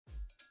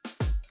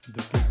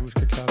Du skal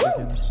huske at klappe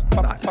igen.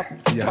 Nej,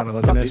 jeg har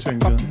allerede... Den er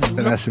synket.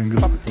 Den er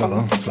synket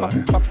allerede, så...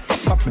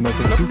 Men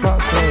altså, er du klar,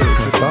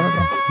 så starter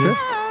vi. Yes.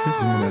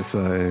 Men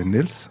altså,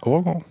 Niels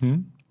Overgaard.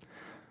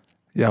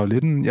 Jeg er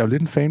jo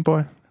lidt en fanboy.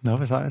 Nå,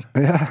 hvad sejt.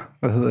 Ja,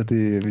 hvad hedder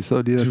det? Vi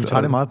sad lige... Du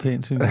tager det meget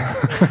pænt, synes jeg.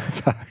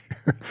 Tak.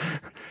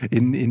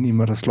 Inden i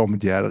mig, der slår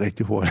mit hjerte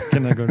rigtig hurtigt.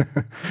 Kender jeg godt.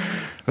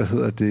 Hvad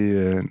hedder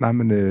det? Nej,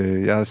 men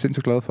jeg er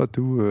sindssygt glad for, at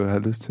du har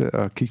lyst til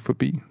at kigge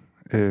forbi.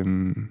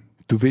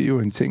 Du ved jo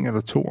en ting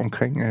eller to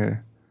omkring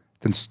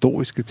den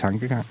stoiske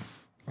tankegang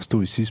og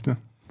stoicisme.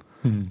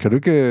 Kan du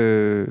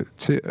ikke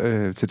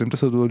til dem, der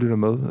sidder ude og lytter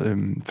med,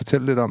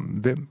 fortælle lidt om,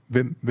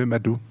 hvem er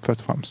du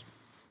først og fremmest?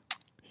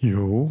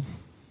 Jo,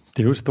 det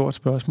er jo et stort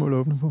spørgsmål at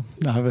åbne på.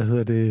 Nej, hvad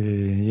hedder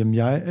det? Jamen,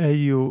 jeg er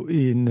jo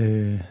en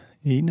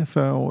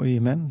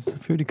 41-årig mand,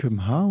 født i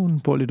København,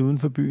 bor lidt uden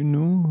for byen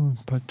nu,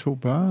 på 2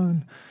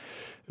 børn,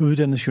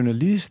 uddannet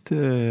journalist,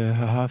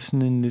 har haft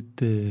sådan en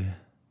lidt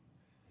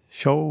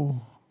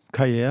sjov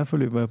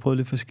karriereforløb, hvor jeg har prøvet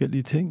lidt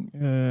forskellige ting,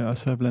 og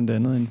så blandt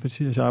andet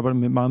jeg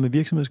arbejder meget med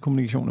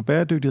virksomhedskommunikation og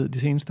bæredygtighed de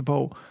seneste par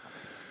år,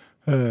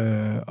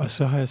 og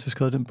så har jeg så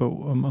skrevet den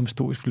bog om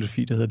stoisk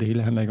filosofi, der hedder Det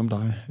hele handler ikke om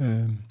dig.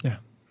 Ja.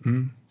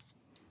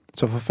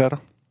 Så forfatter?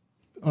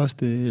 Også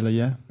det, eller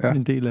ja,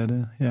 en del af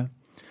det, ja.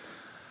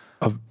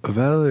 Og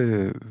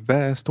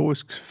hvad er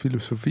stoisk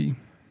filosofi?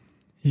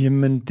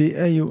 Jamen, det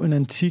er jo en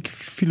antik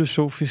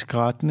filosofisk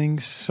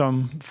retning,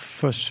 som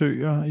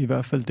forsøger, i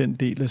hvert fald den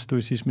del af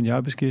stoicismen, jeg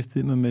har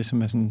beskæftiget mig med,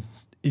 som er sådan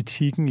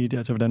etikken i det,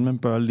 altså hvordan man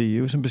bør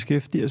leve, som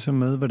beskæftiger sig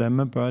med, hvordan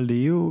man bør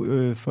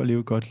leve for at leve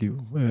et godt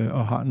liv,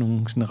 og har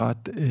nogle sådan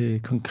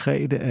ret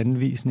konkrete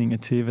anvisninger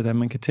til, hvordan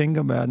man kan tænke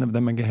om verden, og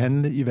hvordan man kan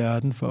handle i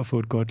verden for at få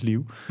et godt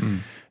liv.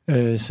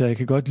 Så jeg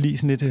kan godt lide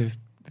sådan lidt,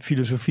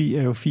 filosofi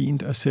er jo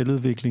fint, og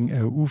selvudvikling er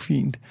jo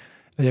ufint.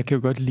 Og jeg kan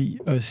jo godt lide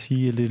at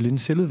sige, at det er lidt en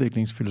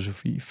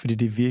selvudviklingsfilosofi, fordi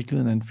det i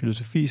virkeligheden er en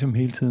filosofi, som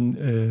hele tiden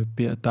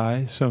beder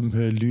dig, som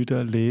lytter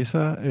og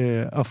læser,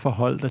 at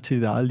forholde dig til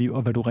dit eget liv,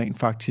 og hvad du rent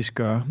faktisk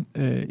gør.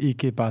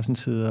 Ikke bare sådan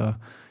sidde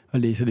og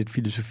læse lidt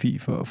filosofi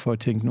for at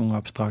tænke nogle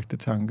abstrakte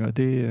tanker.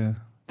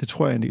 Det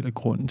tror jeg er en del af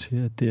grunden til,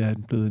 at det er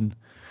blevet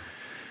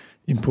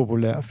en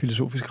populær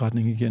filosofisk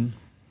retning igen.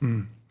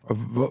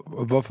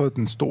 Og hvorfor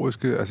den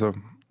stoiske, altså...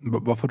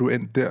 Hvorfor du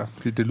endt der?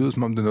 Fordi det lyder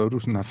som om, det er noget, du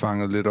sådan har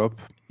fanget lidt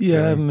op.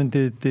 Ja, men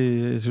det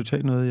er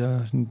totalt noget,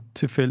 jeg sådan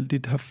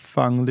tilfældigt har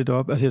fanget lidt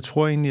op. Altså jeg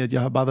tror egentlig, at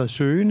jeg har bare været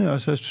søgende,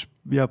 og så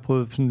jeg har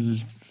prøvet sådan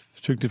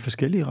søgt lidt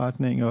forskellige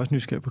retninger, og også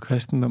nysgerrig på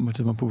kristendom og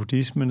på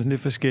buddhismen, og sådan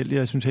lidt forskellige.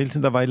 Jeg synes hele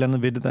tiden, der var et eller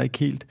andet ved det, der ikke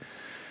helt...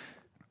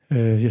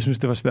 Jeg synes,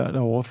 det var svært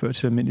at overføre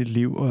til almindeligt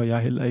liv, og jeg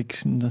er heller ikke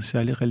sådan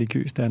særlig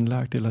religiøst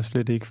anlagt, eller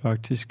slet ikke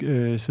faktisk.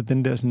 Så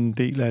den der sådan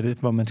del af det,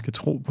 hvor man skal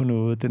tro på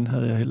noget, den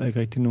havde jeg heller ikke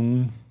rigtig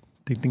nogen...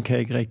 Den kan jeg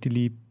ikke rigtig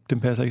lide. Den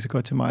passer ikke så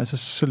godt til mig.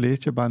 Så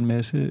læste jeg bare en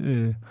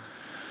masse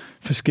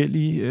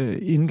forskellige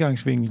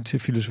indgangsvinkler til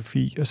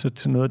filosofi, og så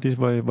til noget af det,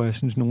 hvor jeg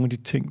synes, nogle af de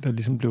ting, der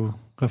ligesom blev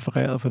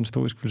refereret fra den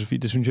stoiske filosofi,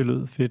 det synes jeg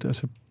lød fedt, og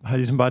så har jeg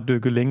ligesom bare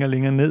dykket længere og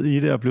længere ned i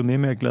det, og blevet mere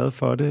og mere glad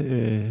for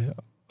det,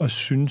 og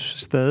synes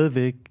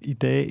stadigvæk i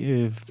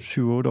dag,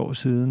 7-8 år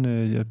siden,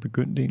 jeg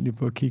begyndte egentlig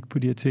på at kigge på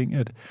de her ting,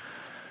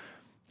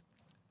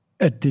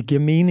 at det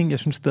giver mening. Jeg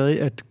synes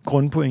stadig, at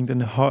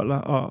grundpointerne holder,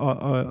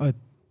 og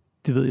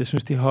det ved jeg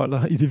synes, de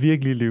holder i det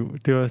virkelige liv.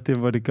 Det er også det,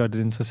 hvor det gør det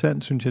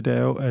interessant, synes jeg. Det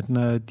er jo, at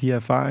når de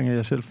erfaringer,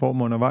 jeg selv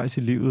får undervejs i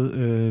livet,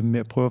 med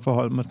at prøve at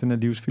forholde mig til den her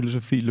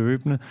livsfilosofi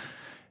løbende,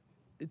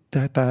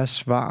 der er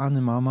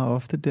svarene meget, meget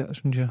ofte der,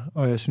 synes jeg.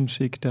 Og jeg synes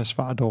ikke, der er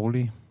svar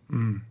dårlige.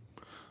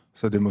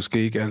 Så det er måske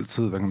ikke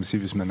altid, hvad kan man sige,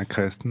 hvis man er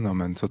kristen, og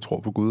man så tror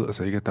på Gud,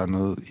 altså ikke, at der er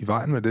noget i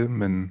vejen med det,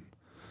 men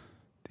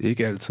det er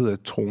ikke altid, at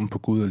troen på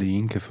Gud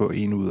alene kan få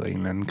en ud af en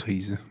eller anden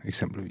krise,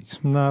 eksempelvis.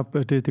 Nej,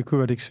 det kunne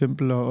være et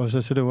eksempel, og så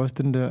er det jo også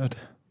den der, at...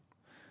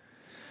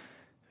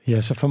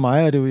 Ja, så for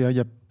mig er det jo,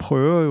 jeg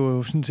prøver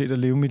jo sådan set at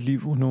leve mit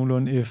liv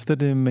nogenlunde efter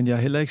det, men jeg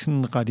er heller ikke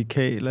sådan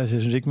radikal. Altså,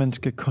 jeg synes ikke, man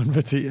skal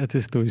konvertere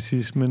til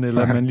stoicismen,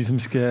 eller man ligesom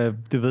skal...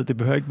 Det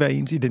behøver ikke være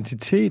ens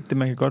identitet.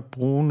 Man kan godt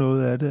bruge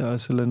noget af det, og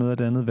så lade noget af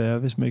det andet være,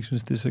 hvis man ikke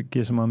synes, det så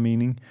giver så meget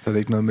mening. Så er det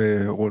ikke noget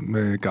med rundt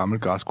med gammel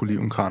græsk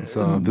olivenkrans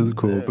og hvid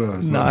kåbe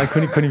og sådan noget?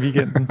 Nej, kun i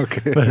weekenden.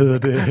 Okay. Hvad hedder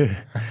det?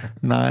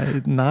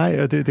 Nej,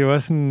 og det er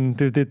også sådan...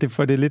 Det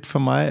er lidt for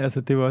mig,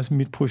 altså det er jo også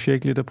mit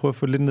projekt lidt at prøve at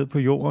få lidt ned på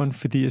jorden,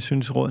 fordi jeg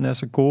synes, rådene er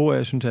så gode, og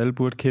jeg synes, alle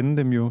burde kende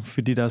dem jo,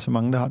 fordi der er så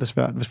mange, der har det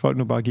svært. Hvis folk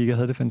nu bare gik og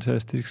havde det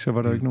fantastisk, så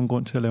var der jo ikke nogen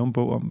grund til at lave en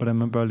bog om, hvordan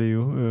man bør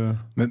leve.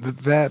 Men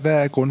hvad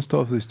er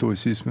grundstoffet i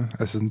stoicisme?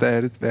 Altså, sådan,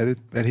 hvad er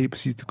det helt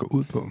præcis, det går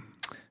ud på?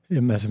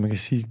 Jamen altså, man kan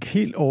sige,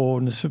 helt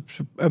overordnet, så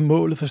er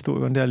målet for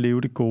stoikerne, det er at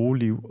leve det gode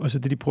liv. Og så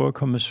det, de prøver at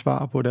komme med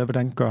svar på, det er,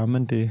 hvordan gør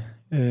man det?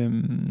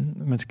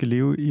 Man skal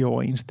leve i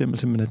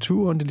overensstemmelse med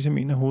naturen, det er ligesom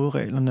en af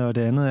hovedreglerne, og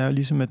det andet er jo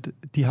ligesom, at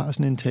de har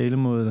sådan en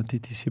talemåde, eller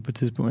de siger på et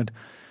tidspunkt,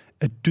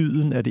 at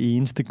dyden er det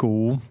eneste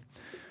gode.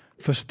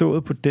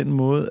 forstået på den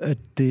måde, at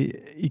det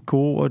i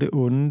gode og det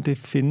onde, det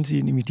findes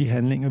i de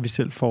handlinger, vi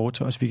selv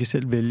foretager os. Vi kan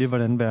selv vælge,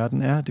 hvordan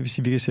verden er. Det vil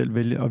sige, vi kan selv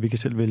vælge, og vi kan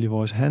selv vælge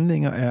vores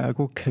handlinger.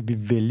 Ergo kan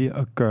vi vælge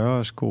at gøre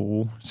os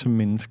gode som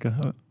mennesker.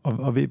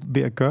 Og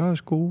ved at gøre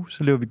os gode,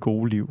 så lever vi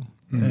gode liv.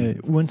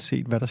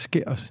 Uanset hvad der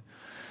sker os.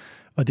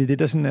 Og det er det,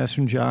 der sådan er,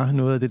 synes jeg,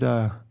 noget af det,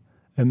 der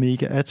er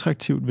mega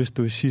attraktivt ved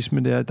stoicisme.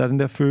 Der er den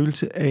der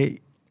følelse af,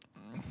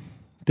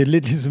 det er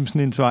lidt ligesom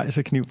sådan en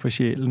svejserkniv for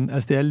sjælen.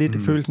 Altså det er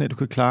lidt følelsen af, at du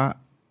kan klare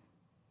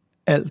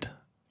alt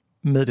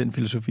med den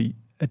filosofi.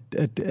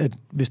 At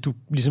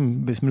hvis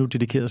man nu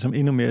dedikerede sig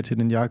endnu mere til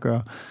den, jeg gør,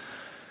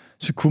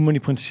 så kunne man i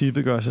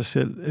princippet gøre sig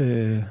selv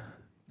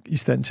i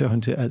stand til at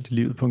håndtere alt i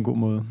livet på en god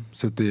måde.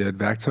 Så det er et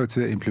værktøj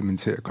til at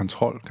implementere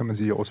kontrol, kan man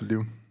sige, over sit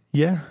liv?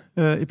 Ja,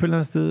 på et eller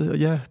andet sted. Og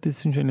ja, det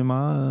synes jeg er en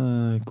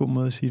meget god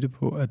måde at sige det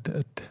på,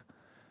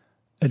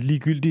 at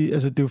ligegyldigt,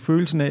 altså det er jo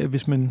følelsen af, at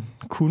hvis man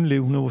kunne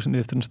leve 100%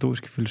 efter den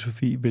stoiske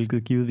filosofi,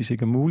 hvilket givetvis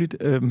ikke er muligt,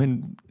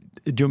 men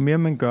jo mere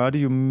man gør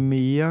det, jo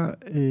mere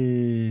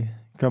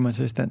gør man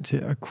sig i stand til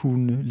at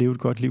kunne leve et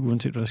godt liv,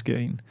 uanset hvad der sker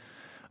en.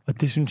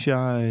 Og det synes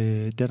jeg,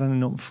 der er en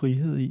enorm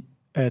frihed i,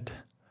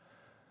 at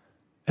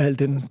al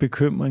den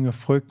bekymring og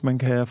frygt, man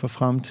kan have for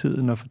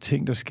fremtiden og for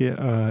ting, der sker,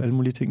 og alle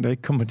mulige ting, der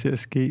ikke kommer til at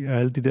ske, og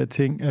alle de der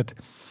ting, at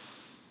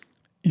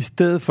i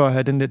stedet for at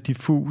have den der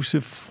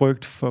diffuse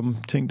frygt for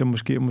ting, der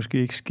måske og måske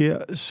ikke sker,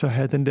 så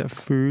have den der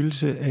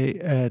følelse af,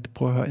 at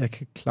prøv at høre, jeg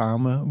kan klare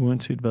mig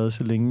uanset hvad,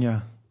 så længe jeg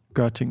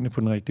gør tingene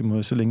på den rigtige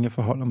måde, så længe jeg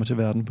forholder mig til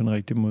verden på den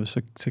rigtige måde,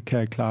 så kan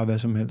jeg klare hvad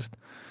som helst.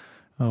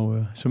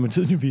 Og så må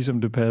tiden jo vise,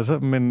 om det passer,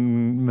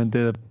 men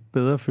det er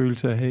bedre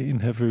følelse at have, end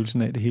at have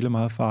følelsen af, at det hele er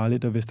meget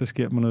farligt, og hvis der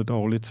sker mig noget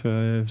dårligt,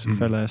 så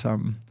falder jeg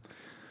sammen.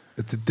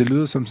 Det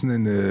lyder som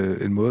sådan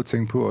en måde at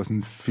tænke på, og sådan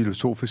en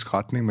filosofisk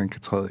retning, man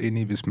kan træde ind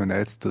i, hvis man er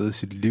et sted i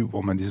sit liv,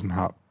 hvor man ligesom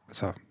har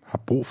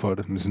brug for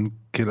det. Men sådan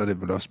gælder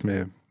det vel også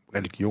med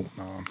religion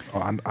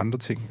og andre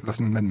ting. Eller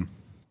sådan, men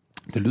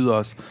det lyder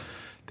også,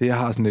 det jeg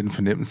har sådan lidt en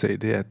fornemmelse af,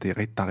 det er, at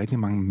der er rigtig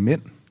mange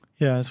mænd,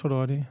 ja, jeg tror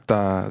du det.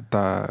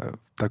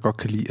 Der godt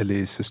kan lide at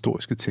læse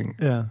historiske ting.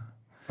 Ja.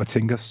 Og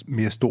tænker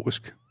mere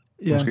historisk.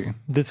 Ja, måske.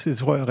 Det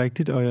tror jeg er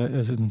rigtigt, og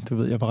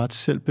jeg var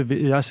ret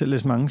jeg har selv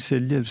læst mange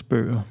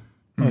selvhjælpsbøger.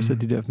 Også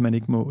de der, man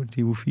ikke må,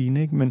 de er jo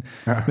fine, ikke? Men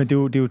det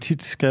er jo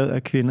tit skrevet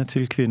af kvinder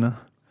til kvinder.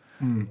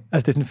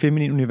 Altså det er sådan et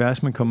feminin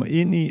univers, man kommer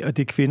ind i, og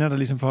det er kvinder, der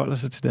ligesom forholder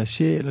sig til deres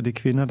sjæl, og det er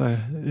kvinder, der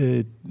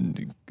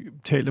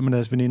taler med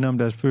deres veninder om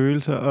deres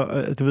følelser,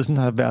 og du ved, sådan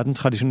har verden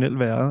traditionelt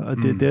været, og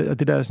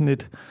det der er sådan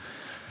et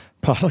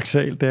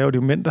paradoksalt, det er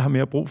jo mænd, der har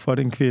mere brug for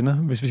det end kvinder.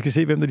 Hvis vi skal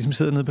se, hvem der ligesom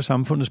sidder nede på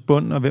samfundets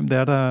bund, og hvem der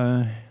er,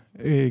 der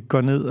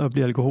går ned og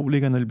bliver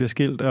alkoholikere, når de bliver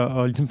skilt,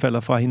 og ligesom falder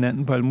fra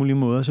hinanden på alle mulige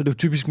måder, så det er jo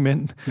typisk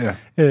mænd.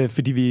 Ja.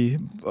 Fordi vi i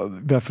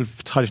hvert fald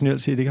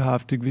traditionelt set ikke har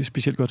haft et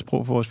specielt godt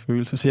sprog for vores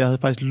følelser. Så jeg havde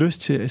faktisk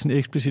lyst til sådan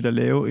eksplicit at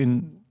lave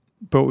en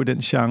bog i den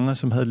genre,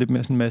 som havde lidt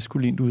mere sådan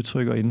maskulint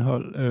udtryk og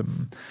indhold.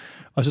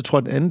 Og så tror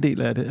jeg, den anden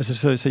del af det, altså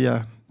så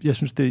jeg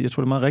synes jeg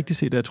tror, det er meget rigtigt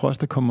set, og jeg tror også,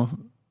 der kommer,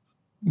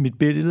 mit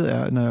billede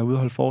er, når jeg er ude og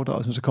holde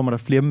foredrag, så kommer der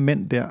flere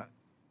mænd der,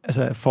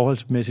 altså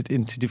forholdsmæssigt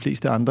ind til de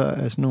fleste andre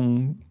af sådan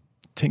nogle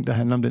ting, der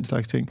handler om den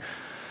slags ting.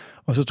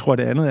 Og så tror jeg,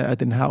 det andet er, at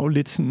den har jo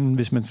lidt sådan,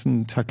 hvis man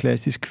sådan tager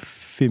klassisk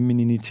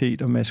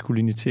femininitet og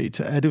maskulinitet,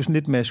 så er det jo sådan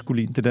lidt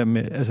maskulin, det der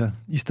med, altså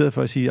i stedet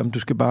for at sige, om du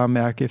skal bare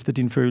mærke efter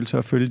dine følelser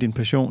og følge din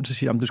passion, så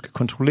sige, om du skal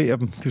kontrollere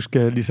dem. Du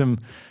skal ligesom,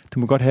 du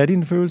må godt have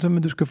dine følelser,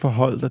 men du skal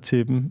forholde dig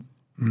til dem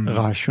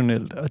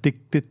rationelt. Og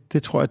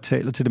det tror jeg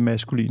taler til det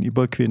maskuline i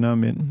både kvinder og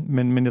mænd.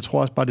 Men jeg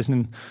tror også bare, det er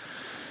sådan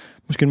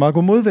måske en meget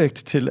god modvægt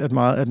til, at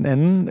meget af den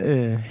anden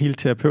hele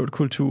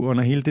terapeutkulturen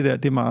og hele det der,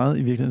 det er meget i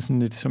virkeligheden sådan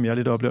lidt, som jeg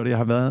lidt oplever det. Jeg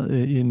har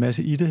været i en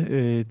masse i det.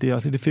 Det er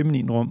også i det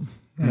feminine rum,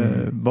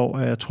 hvor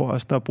jeg tror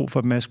også, der er brug for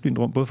et maskulint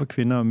rum, både for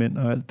kvinder og mænd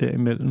og alt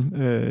derimellem.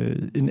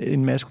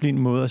 En maskulin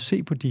måde at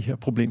se på de her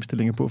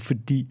problemstillinger på,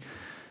 fordi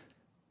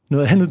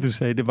noget andet, du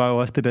sagde, det var jo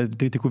også det der,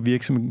 det kunne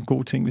virke som en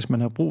god ting, hvis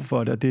man har brug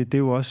for det, og det er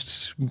jo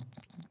også,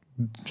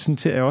 sådan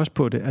ser jeg også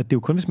på det, at det er jo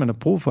kun, hvis man har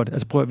brug for det.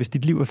 Altså prøv at, hvis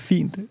dit liv er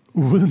fint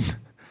uden,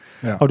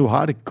 og du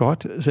har det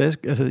godt, så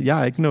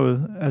jeg er ikke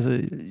noget,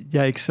 altså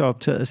jeg er ikke så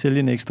optaget af at sælge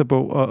en ekstra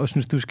bog, og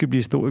synes, du skal blive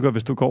historiker,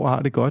 hvis du går og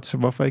har det godt, så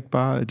hvorfor ikke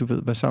bare, du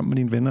ved, være sammen med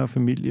dine venner og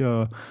familie,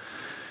 og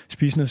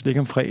spise noget slik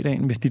om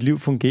fredagen, hvis dit liv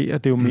fungerer.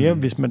 Det er jo mere,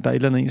 hvis der er et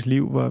eller andet ens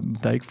liv, hvor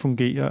der ikke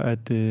fungerer,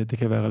 at det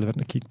kan være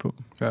relevant at kigge på.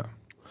 Ja.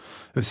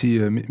 Jeg vil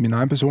sige, min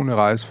egen personlige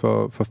rejse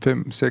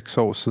for 5-6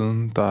 år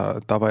siden,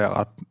 der var jeg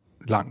ret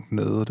langt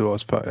nede. Det var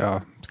også før jeg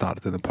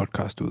startede denne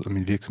podcast ud, og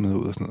min virksomhed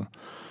ud og sådan noget.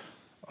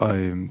 Og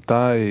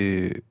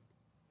der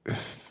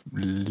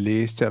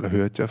læste jeg eller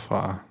hørte jeg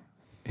fra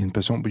en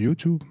person på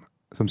YouTube,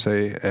 som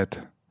sagde,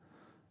 at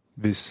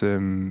hvis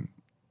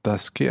der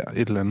sker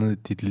et eller andet i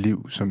dit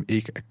liv, som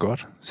ikke er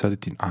godt, så er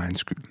det din egen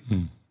skyld.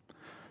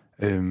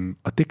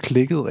 Og det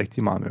klikkede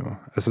rigtig meget med mig.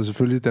 Altså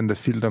selvfølgelig den der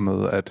filter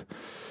med, at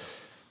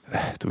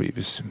du ved,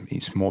 hvis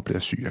ens mor bliver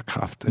syg af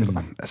kræft,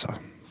 eller altså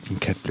din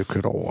kat bliver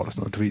kørt over, eller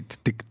sådan noget. Du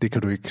ved, det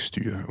kan du ikke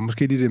styre. Og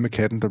måske lige det med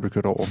katten, der bliver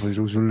kørt over, fordi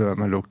du selvfølgelig være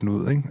med at lukke den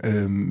ud,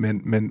 ikke?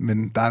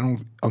 Men der er nogle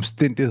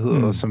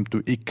omstændigheder, som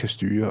du ikke kan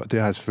styre, og det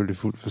har jeg selvfølgelig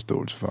fuld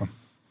forståelse for.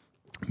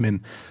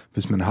 Men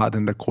hvis man har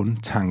den der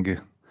grundtanke,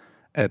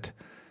 at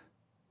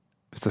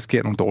hvis der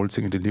sker nogle dårlige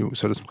ting i dit liv,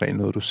 så er det som regel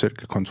noget, du selv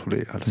kan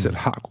kontrollere, eller selv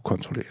har kunne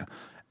kontrollere.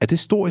 Er det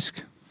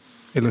historisk?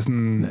 Eller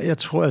sådan... Jeg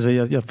tror, altså,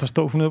 jeg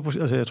forstår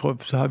 100%, altså, jeg tror,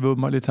 så har vi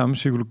åbenbart lidt samme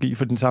psykologi,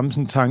 for den samme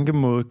sådan,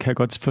 tankemåde kan jeg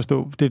godt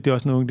forstå. Det er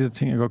også nogle af de der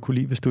ting, jeg godt kunne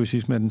lide ved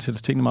stoicisme, at den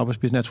sætter tingene meget på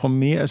spidsen. Jeg tror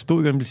mere, at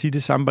stoikerne vil sige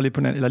det samme, bare lidt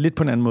på en anden, eller lidt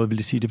på en anden måde vil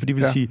de sige det, fordi de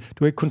vil sige, du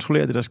kan ikke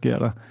kontrollere det, der sker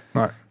der.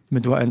 Nej.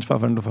 Men du har ansvar for,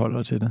 hvordan du forholder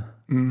dig til det.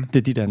 Det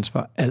er dit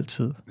ansvar,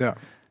 altid. Ja.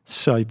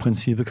 Så i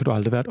princippet kan du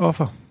aldrig være et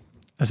offer.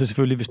 Altså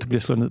selvfølgelig, hvis du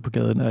bliver slået ned på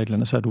gaden eller et eller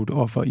andet, så er du et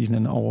offer i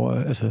sådan en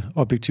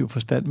objektiv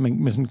forstand.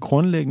 Men sådan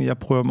grundlæggende, jeg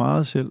prøver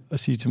meget selv at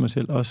sige til mig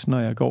selv, også når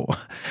jeg går,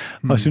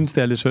 og synes,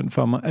 det er lidt synd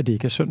for mig, at det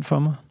ikke er synd for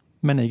mig.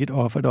 Man er ikke et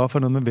offer. Et offer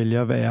er noget, man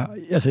vælger at være.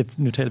 Altså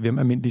nu taler vi om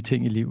almindelige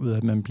ting i livet,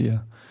 at man bliver et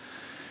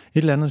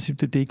eller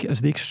andet. Det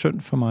er ikke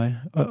synd for mig.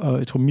 Og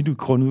jeg tror, mit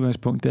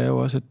grundudgangspunkt, det er jo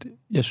også, at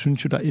jeg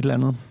synes jo, der er et eller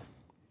andet.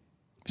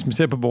 Hvis man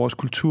ser på vores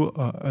kultur,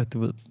 og at du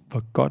ved,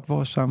 hvor godt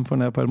vores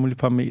samfund er på alle mulige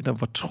parametre,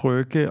 hvor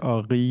trygge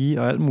og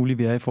rige og alt muligt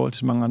vi er i forhold til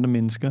så mange andre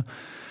mennesker,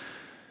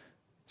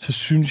 så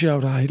synes jeg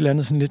jo, der er et eller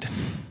andet sådan lidt...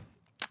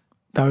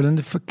 Der er jo et eller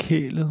andet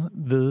forkælet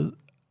ved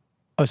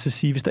at så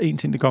sige, hvis der er en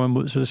ting, der kommer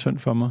imod, så er det synd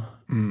for mig.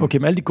 Okay,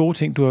 men alle de gode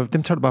ting,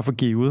 dem tager du bare for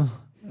givet.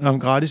 Om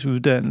gratis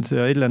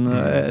uddannelse og et eller andet.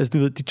 Altså du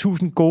ved, de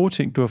 1000 gode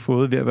ting, du har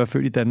fået ved at være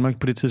født i Danmark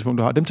på det tidspunkt,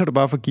 du har, dem tager du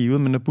bare for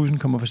givet, men når bussen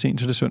kommer for sent,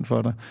 så er det synd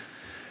for dig.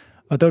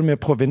 Og der er det med at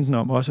prøve at vente den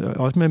om,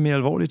 også med mere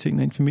alvorlige ting,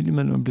 når en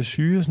familiemedlem bliver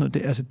syge og sådan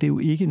noget. Det er jo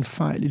ikke en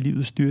fejl i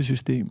livets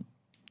styresystem.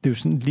 Det er jo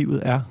sådan,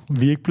 livet er.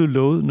 Vi er ikke blevet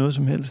lovet noget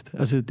som helst.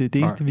 Altså det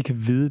eneste, vi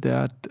kan vide, det er,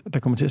 at der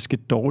kommer til at ske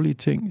dårlige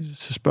ting.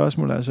 Så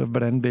spørgsmålet er altså,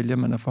 hvordan vælger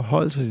man at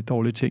forholde sig til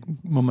dårlige ting?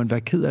 Må man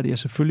være ked af det? Ja,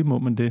 selvfølgelig må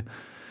man det.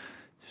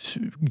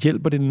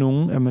 Hjælper det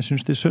nogen, at man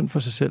synes, det er synd for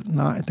sig selv?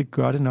 Nej, det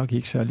gør det nok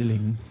ikke særlig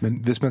længe. Men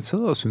hvis man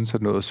sidder og synes,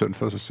 at noget er synd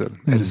for sig selv,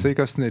 er det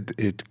sikkert sådan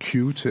et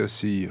cue til at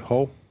sige,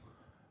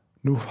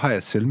 nu har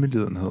jeg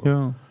selvmedlidenhed.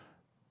 Ja.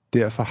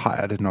 Derfor har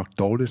jeg det nok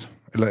dårligt.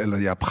 Eller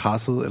jeg er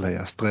presset, eller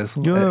jeg er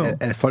stresset. Jo.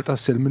 Er folk, der er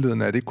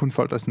selvmedlidende, er det ikke kun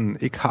folk, der sådan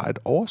ikke har et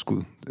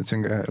overskud? Jeg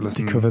tænker, eller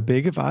sådan... Det kan jo være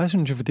begge veje,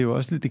 synes jeg, for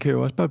det kan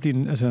jo også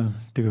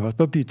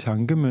bare blive et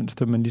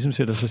tankemønster, man ligesom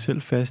sætter sig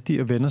selv fast i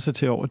og vender sig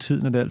til over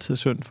tid, når det altid er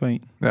synd for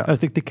en. Ja.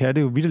 Altså det kan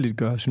det jo vitterligt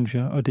gøre, synes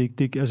jeg. Og det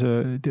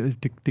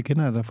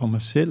kender jeg da fra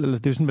mig selv. Eller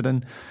det er jo sådan,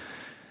 hvordan...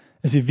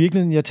 Altså i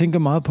virkeligheden, jeg tænker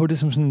meget på det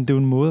som sådan, det er jo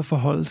en måde at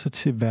forholde sig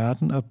til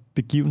verden og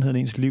begivenheden af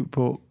ens liv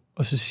på,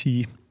 og så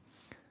sige,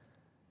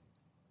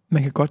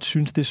 man kan godt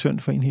synes, det er synd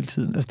for en hele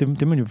tiden. Altså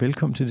det er man jo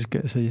velkommen til. Det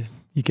skal, altså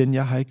igen,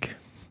 jeg har ikke,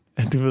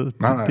 du ved,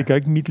 nej. Det gør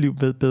ikke mit liv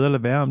bedre eller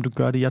værre, om du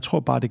gør det. Jeg tror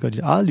bare, det gør dit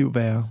eget liv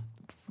værre.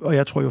 Og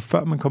jeg tror jo,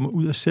 før man kommer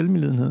ud af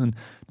selvmedlidenheden,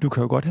 du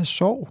kan jo godt have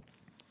sorg,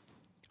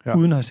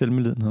 uden at have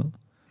selvmedlidenhed.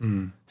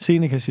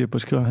 Seneca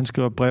han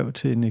skriver brev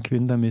til en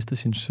kvinde, der mister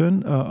sin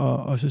søn,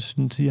 og så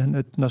siger han,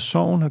 at når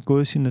sorgen har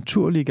gået sin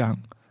naturlige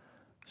gang,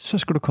 så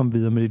skal du komme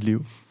videre med dit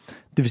liv.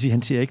 Det vil sige,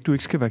 han siger ikke, at du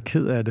ikke skal være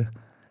ked af det.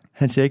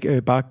 Han siger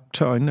ikke, bare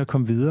tør øjnene og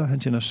komme videre.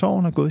 Han siger, når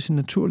sorgen har gået sin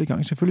naturlige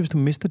gang, selvfølgelig hvis du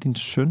mister din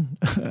søn,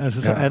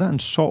 altså så er der en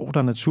sorg, der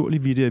er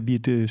naturlig. Vi er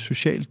et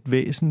socialt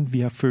væsen, vi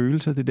har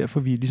følelser, det er derfor,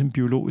 vi ligesom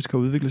biologisk har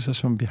udviklet sig,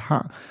 som vi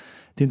har.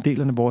 Det er en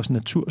del af vores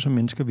natur som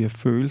mennesker, vi har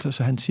følelser,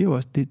 så han siger jo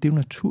også, det er jo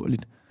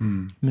naturligt.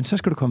 Men så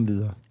skal du komme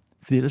videre.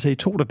 For ellers er I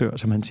to, der dør,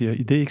 som han siger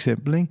i det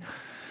eksempel, ikke?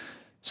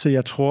 Så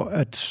jeg tror,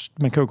 at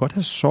man kan jo godt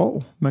have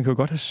sorg, man kan jo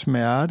godt have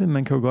smerte,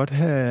 man kan jo godt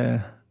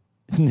have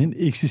sådan en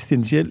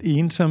eksistentiel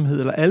ensomhed,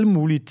 eller alle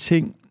mulige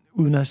ting,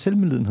 uden at have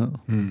selvmedlidenhed.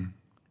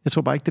 Jeg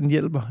tror bare ikke, den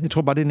hjælper. Jeg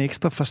tror bare, det er en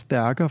ekstra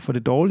forstærker for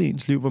det dårlige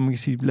ens liv, hvor man kan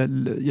sige,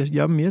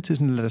 jeg er mere til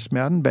sådan, lad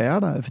smerten være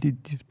der, fordi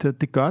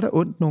det gør da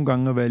ondt nogle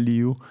gange at være i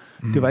live.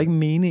 Det var ikke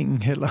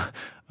meningen heller.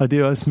 Og det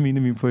er også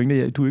min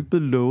pointe. Du er ikke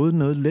blevet lovet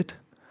noget let.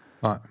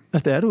 Nej.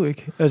 Altså, det er du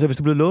ikke. Altså, hvis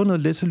du bliver lovet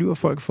noget let, så lyver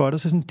folk for dig.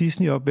 Så er sådan en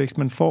Disney-opvækst,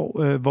 man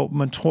får, hvor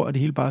man tror, at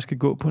det hele bare skal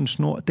gå på en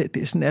snor.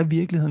 Sådan er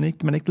virkeligheden ikke.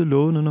 Man er ikke blevet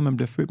lovet noget, når man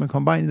bliver født. Man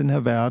kommer bare ind i den her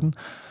verden,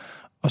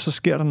 og så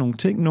sker der nogle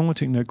ting. Nogle af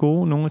tingene er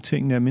gode, nogle af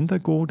tingene er mindre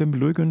gode. Dem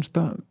vil du ikke ønske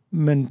dig.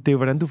 Men det er jo,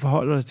 hvordan du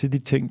forholder dig til de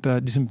ting, der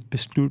ligesom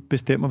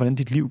bestemmer, hvordan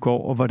dit liv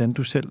går, og hvordan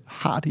du selv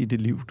har det i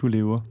det liv, du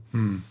lever.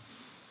 Men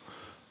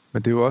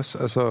det er jo også,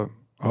 altså,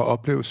 at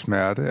opleve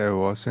smerte er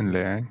jo også en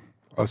læring.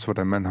 Også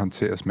hvordan man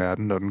håndterer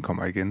smerten, når den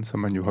kommer igen, så er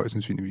man jo højst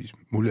sandsynligvis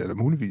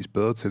muligvis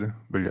bedre til det,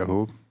 vil jeg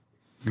håbe.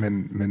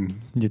 Men...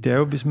 Ja, det er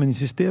jo, hvis man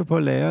insisterer på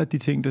at lære de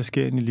ting, der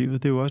sker i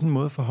livet, det er jo også en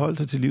måde at forholde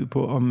sig til livet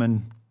på, om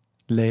man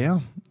lærer.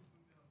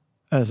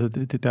 Altså,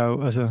 der er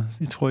jo, altså,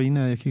 jeg tror jeg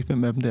kan ikke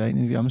hvem af dem, der er en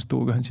af de gamle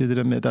stokker, han siger det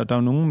der med, at der er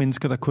jo nogle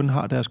mennesker, der kun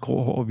har deres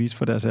grå hår at vise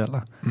for deres alder.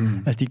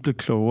 Altså, de er ikke blevet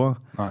klogere.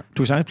 Nej.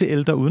 Du kan sagtens blive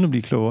ældre uden at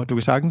blive klogere. Du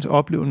kan sagtens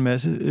opleve en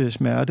masse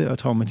smerte og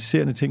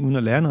traumatiserende ting, uden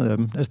at lære noget af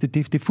dem. Altså,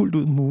 det er fuldt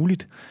ud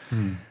muligt.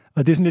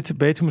 Og det er sådan lidt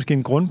tilbage til måske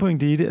en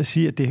grundpointe i det, at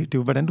sige, at det er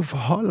jo, hvordan du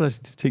forholder dig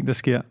til ting, der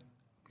sker,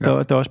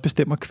 der også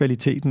bestemmer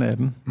kvaliteten af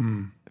dem.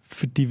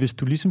 Fordi hvis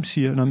du ligesom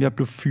siger, at jeg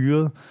blev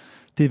fyret,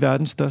 det er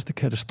verdens største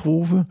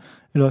katastrofe,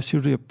 eller også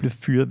siger du, at jeg blev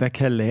fyret, hvad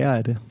kan jeg lære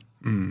af det?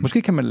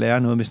 Måske kan man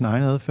lære noget med sin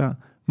egen adfærd.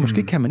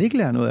 Måske kan man ikke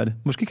lære noget af det.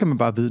 Måske kan man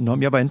bare vide,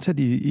 om jeg var ansat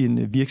i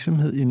en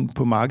virksomhed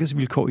på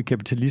markedsvilkår i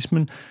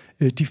kapitalismen.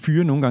 De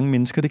fyrer nogle gange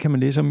mennesker, det kan man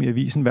læse om i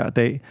avisen hver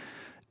dag.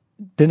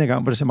 Denne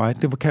gang var det så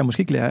mig, det kan jeg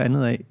måske ikke lære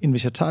andet af, end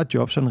hvis jeg tager et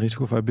job, så er en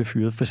risiko for at blive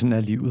fyret, for sådan er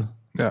livet.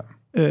 Ja.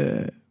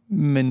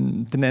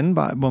 Men den anden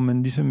vej, hvor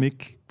man ligesom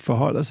ikke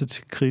forholder sig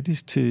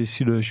kritisk til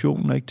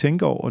situationen og ikke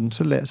tænker over den,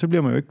 så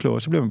bliver man jo ikke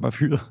klogere, så bliver man bare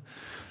fyret.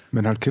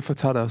 Men hold kæft, for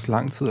tager det også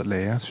lang tid at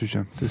lære, synes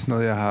jeg. Det er sådan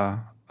noget, jeg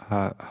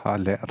har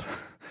lært.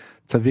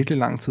 Det tager virkelig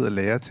lang tid at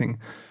lære ting.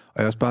 Og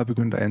jeg er også bare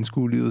begyndt at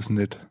anskue livet sådan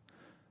lidt.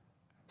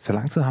 Så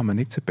lang tid har man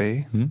ikke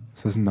tilbage.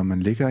 Så sådan, når man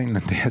ligger en eller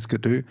anden dag og skal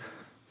dø,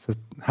 så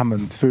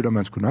føler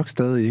man sgu nok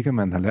stadig ikke, at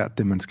man har lært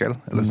det, man skal.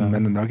 Eller sådan,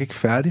 man er nok ikke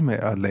færdig med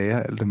at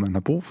lære alt det, man har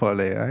brug for at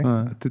lære.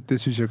 Ikke? Det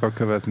synes jeg godt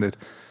kan være sådan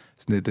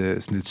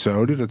lidt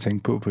sørgeligt at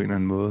tænke på en eller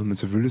anden måde. Men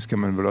selvfølgelig skal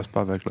man vel også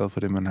bare være glad for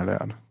det, man har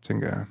lært,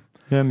 tænker jeg.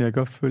 Jamen, jeg kan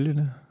godt følge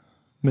det.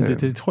 Men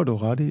det tror du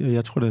er ret i, og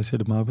jeg tror, at jeg ser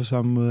det meget på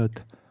samme måde,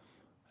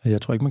 at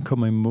jeg tror ikke, man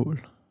kommer i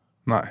mål.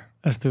 Nej.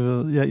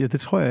 Altså, det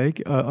tror jeg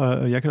ikke,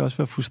 og jeg kan også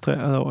være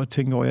frustreret over at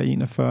tænke over, at jeg er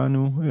 41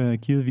 nu,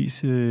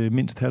 givetvis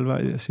mindst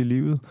halvvejs i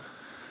livet.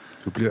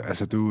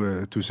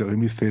 Du ser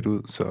rimelig fedt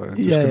ud, så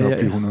du skal nok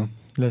blive 100.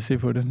 Lad os se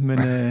på det, men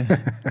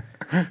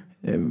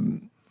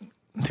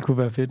det kunne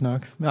være fedt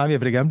nok. Nej, jeg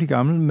vil da gerne blive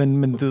gammel, men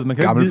man kan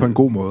gammel på en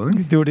god måde,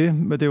 ikke? Det er jo det,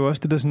 men det er jo også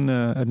det, der sådan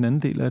er den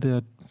anden del af det,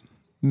 at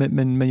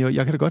men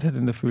jeg kan da godt have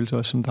den der følelse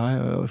også som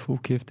dig, og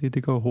kæft,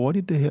 det går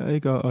hurtigt det her,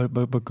 ikke? Og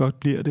hvor godt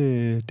bliver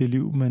det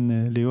liv,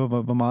 man lever,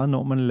 hvor meget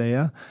når man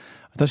lærer.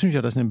 Og der synes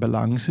jeg, der er sådan en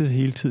balance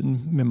hele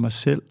tiden med mig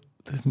selv,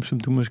 som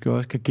du måske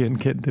også kan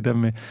genkende, det der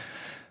med,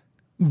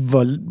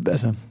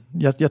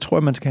 jeg tror,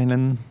 at man skal have en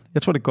anden,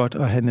 jeg tror, det er godt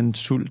at have en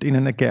sult, en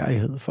anden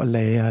agerighed for at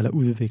lære eller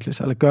udvikle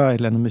sig, eller gøre et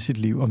eller andet med sit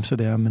liv, om så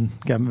det er, at man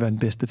gerne vil være den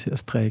bedste til at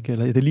strikke,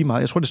 eller det er lige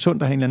meget. Jeg tror, det er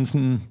sundt at have en eller anden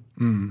sådan,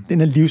 den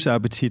her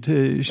livsappetit.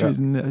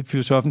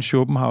 Filosofen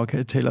Schopenhauer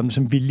kan tale om det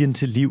som viljen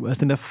til liv,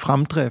 altså den der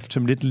fremdrift,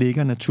 som lidt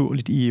ligger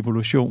naturligt i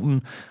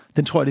evolutionen,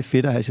 den tror jeg, det er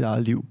fedt at have i sit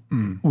eget liv.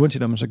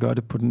 Uanset om man så gør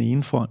det på den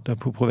ene front, eller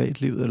på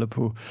privatlivet, eller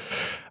på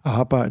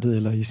arbejdet,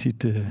 eller i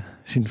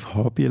sin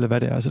hobby, eller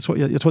hvad det er. Så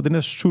jeg tror, den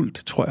der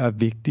sult, tror jeg er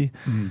vigtig.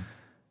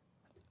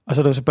 Og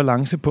så er der jo så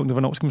balancepunktet,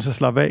 hvornår skal man så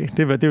slappe af?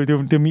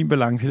 Det er min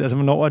balance. Altså,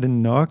 hvornår er det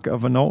nok, og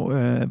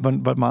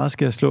hvor meget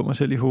skal jeg slå mig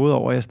selv i hovedet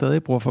over? Jeg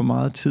stadig bruger for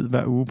meget tid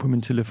hver uge på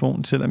min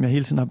telefon, selvom jeg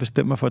hele tiden har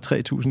bestemt mig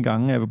for 3.000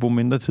 gange, at jeg vil bruge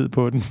mindre tid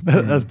på den.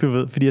 Altså, du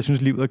ved, fordi jeg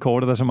synes, livet er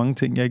kort, og der er så mange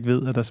ting, jeg ikke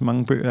ved, og der er så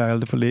mange bøger, jeg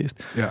aldrig får læst.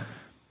 Ja.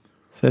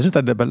 Så jeg synes,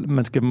 at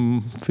man skal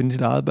finde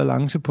sit eget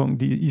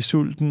balancepunkt i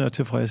sulten og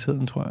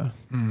tilfredsheden, tror jeg.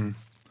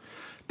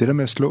 Det der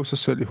med at slå sig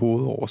selv i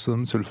hovedet over at sidde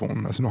med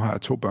telefonen. Altså, nu har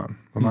jeg 2 børn.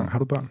 Hvor mange har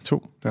du børn?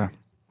 2. Ja.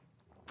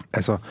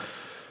 Altså,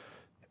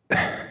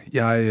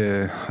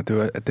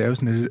 det er jo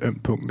sådan et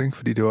ømt punkt, ikke?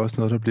 Fordi det er jo også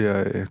noget, der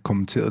bliver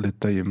kommenteret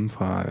lidt derhjemme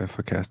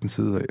fra kærestens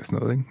side af og sådan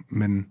noget, ikke?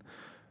 Men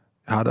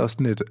jeg har det også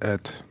sådan lidt,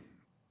 at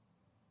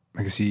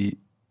man kan sige,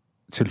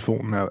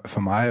 telefonen er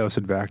for mig også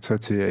et værktøj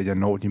til, at jeg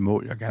når de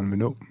mål, jeg gerne vil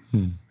nå.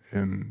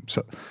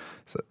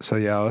 Så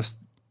jeg er også,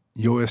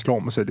 jeg slår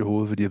mig selv i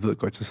hovedet, fordi jeg ved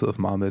godt, at jeg sidder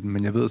for meget med den,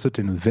 men jeg ved også, at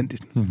det er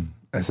nødvendigt.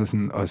 Altså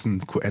sådan, at sådan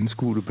kunne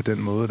anskue det på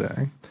den måde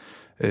der, ikke?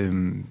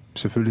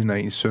 Selvfølgelig, når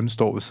ens søn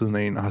står ved siden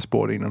af en og har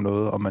spurgt en om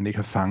noget, og man ikke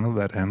har fanget,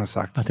 hvad det han har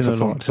sagt,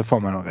 så får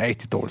man en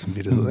rigtig dårlig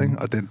samvittighed, ikke?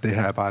 Og det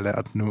har jeg bare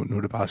lært. Nu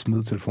er det bare at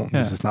smide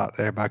telefonen, så snart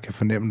jeg bare kan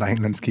fornemme, at der er en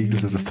eller anden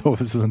skikkelse, der står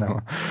ved siden af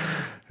mig.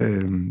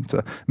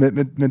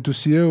 Men du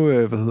siger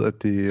jo,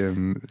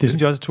 Det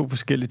synes jeg også er 2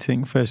 forskellige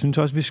ting, for jeg synes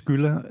også, vi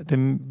skylder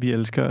dem, vi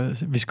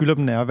elsker, vi skylder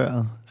dem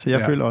nærværet. Så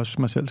jeg føler også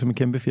mig selv som en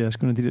kæmpe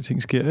fiasko, når de der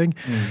ting sker, ikke?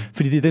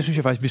 Fordi det synes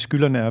jeg faktisk, vi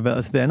skylder nærværet.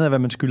 Altså det andet er, hvad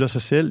man skylder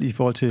sig selv i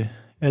forhold til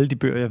alle de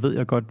bøger, jeg ved,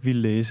 jeg godt vil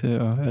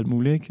læse og alt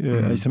muligt,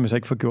 ikke? Som jeg så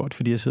ikke får gjort,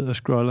 fordi jeg sidder og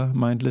scroller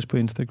mindless på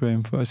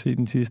Instagram for at se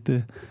den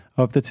sidste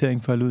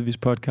opdatering fra Ludvigs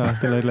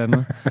podcast eller et eller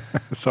andet.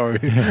 Sorry.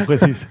 Ja,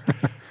 præcis.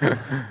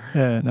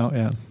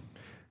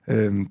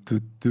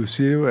 Du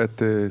siger jo,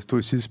 at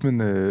stoicismen,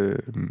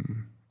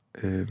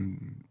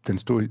 den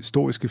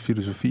stoiske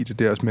filosofi,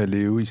 det er også med at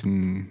leve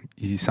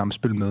i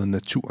samspil med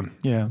naturen.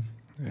 Ja.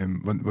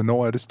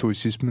 Hvornår er det,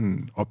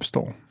 stoicismen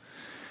opstår?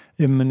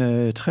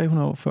 Jamen,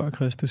 300 år før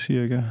Kristus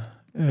cirka.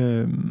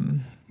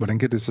 Hvordan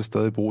kan det så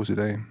stadig bruges i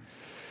dag?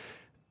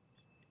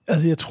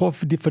 Altså jeg tror,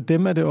 fordi for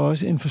dem er det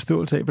også en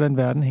forståelse af, hvordan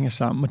verden hænger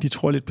sammen, og de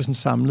tror lidt på sådan en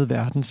samlet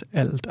verdens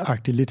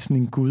alt-agtigt, lidt sådan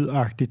en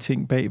gudagtig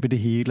ting bag ved det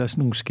hele, og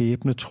sådan nogle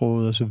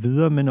skæbnetråde og så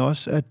videre, men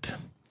også at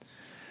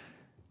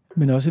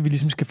vi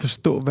ligesom skal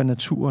forstå, hvad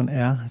naturen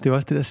er. Det er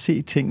også det der at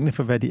se tingene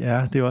for, hvad de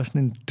er. Det er også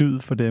sådan en dyd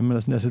for dem, eller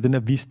sådan, altså den der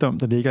visdom,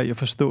 der ligger i at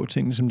forstå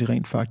tingene, som de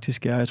rent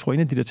faktisk er. Jeg tror, en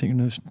af de der ting,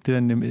 det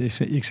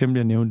der eksempel,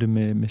 jeg nævnte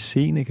med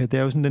Seneca, det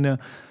er jo sådan den der,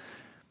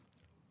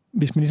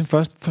 hvis man ligesom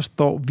først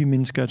forstår, at vi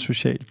mennesker er et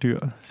socialt dyr,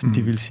 som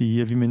de vil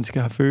sige, at vi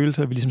mennesker har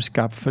følelser, at vi ligesom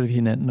skabt for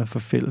hinanden og for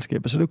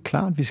fællesskaber, så er det jo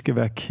klart, at vi skal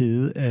være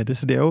kede af det.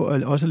 Så det er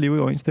jo også at leve i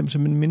overensstemmelse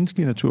med en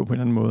menneskelig natur på en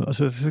eller anden måde. Og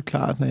så er det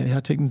klart, når jeg har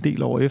tænkt en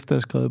del over efter at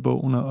have skrevet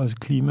bogen, og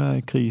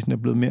klimakrisen er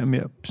blevet mere og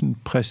mere sådan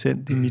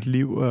præsent i mit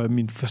liv og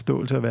min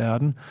forståelse af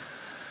verden,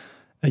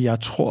 at jeg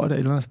tror, at et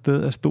eller andet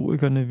sted, at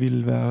stoikerne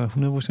ville være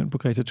 100% på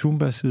Greta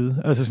Thunbergs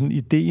side. Altså sådan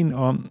ideen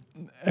om,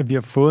 at vi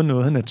har fået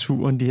noget af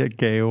naturen, de her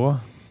gaver,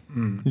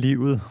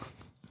 livet,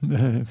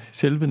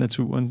 selve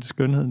naturen,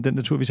 skønheden, den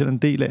natur, vi selv er en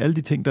del af, alle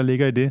de ting, der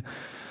ligger i det,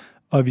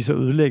 og vi så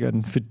ødelægger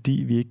den,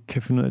 fordi vi ikke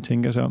kan finde ud af at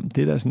tænke os om.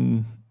 Det er da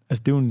sådan,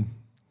 altså det er jo en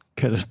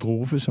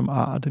katastrofe som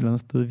art et eller andet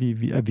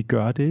sted, at vi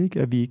gør det,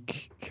 ikke? At vi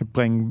ikke kan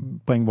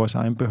bringe vores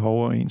egen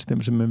behov og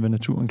enstemmelse med, hvad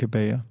naturen kan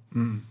bære.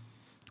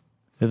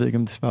 Jeg ved ikke,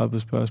 om det svarede på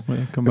spørgsmålet.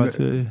 Jeg kom bare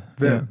til...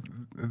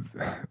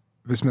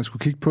 Hvis man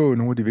skulle kigge på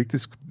nogle af de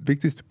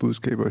vigtigste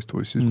budskaber i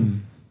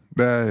stoicismen,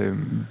 hvad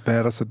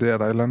er der så der? Er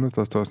der et eller andet,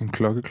 der står sådan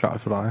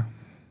klokkeklart for dig?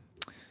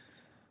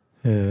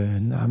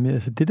 Nej, men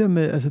altså det der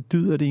med, altså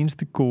dyd er det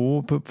eneste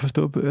gode,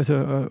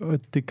 altså, og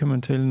det kan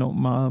man tale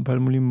enormt meget om på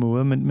alle mulige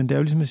måder, men det er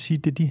jo ligesom at sige,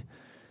 det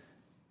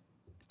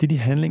er de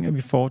handlinger,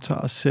 vi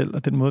foretager os selv,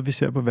 og den måde, vi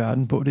ser på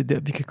verden på, det er der,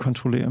 vi kan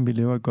kontrollere, om vi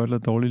lever et godt eller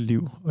dårligt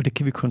liv, og det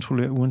kan vi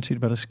kontrollere, uanset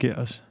hvad der sker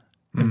os.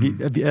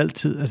 At vi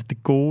altid, altså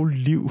det gode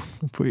liv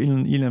på en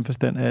eller anden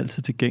forstand er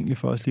altid tilgængeligt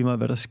for os, lige meget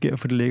hvad der sker,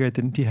 for det ligger i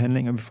de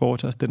handlinger, vi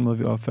foretager os, den måde,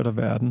 vi opfatter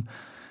verden.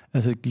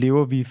 Altså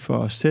lever vi for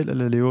os selv,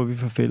 eller lever vi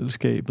for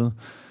fællesskabet?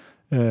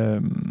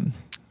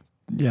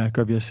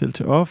 Gør vi os selv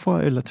til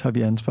ofre, eller tager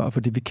vi ansvar for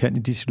det, vi kan i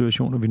de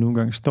situationer, vi nogle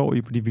gange står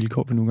i, på de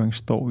vilkår, vi nogle gange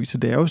står i? Så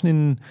det er jo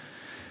sådan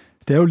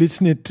det er jo lidt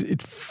sådan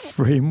et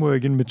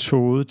framework, en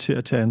metode til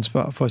at tage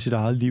ansvar for sit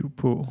eget liv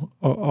på,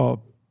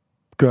 og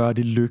gøre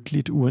det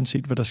lykkeligt,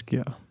 uanset hvad der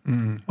sker.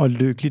 Og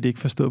lykkeligt ikke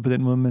forstået på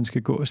den måde, man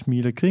skal gå og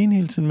smile og grine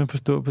hele tiden, men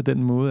forstået på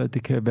den måde, at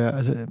det kan være,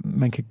 altså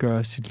man kan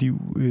gøre sit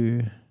liv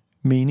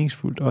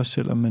meningsfuldt, også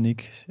selvom man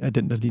ikke er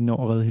den, der lige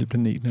når at redde hele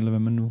planeten, eller hvad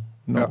man nu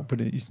når på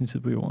det i sin tid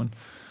på jorden.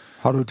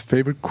 Har du et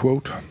favorite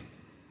quote?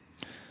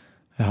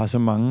 Jeg har så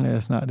mange, at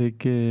jeg snart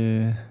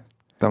ikke...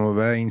 Der må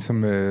være en,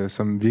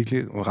 som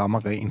virkelig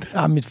rammer rent.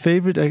 Ja, mit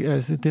favorite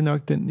altså, det er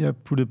nok den, jeg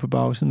puttede på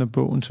bagsiden af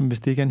bogen, som hvis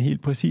det ikke er en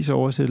helt præcis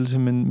oversættelse,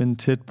 men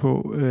tæt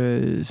på,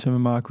 som er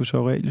Marcus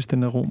Aurelius,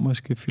 den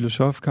romerske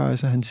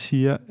filosofkejser. Han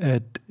siger,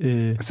 at...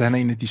 altså han er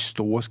en af de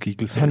store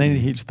skikkelser. Han er en af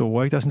de helt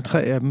store, ikke? Der er sådan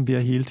 3 af dem, vi har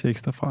hele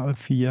tekster fra,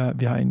 4,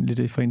 vi har en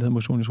lidt fra en, der hedder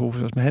Motionis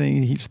Rufus også, men han er en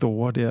af de helt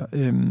store der.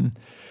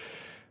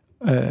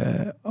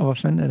 Og hvad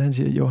fanden er det, han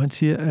siger? Jo, han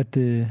siger, at...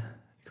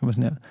 kommer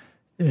sådan her.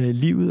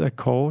 Livet er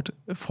kort.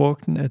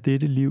 Frugten af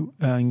dette liv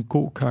er en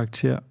god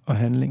karakter og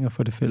handlinger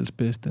for det fælles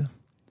bedste.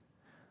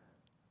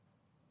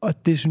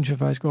 Og det synes jeg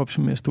faktisk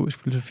opsummerer stoisk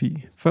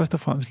filosofi. Først og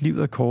fremmest,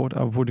 livet er kort,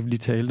 apropos det, vi lige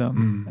talte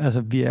om.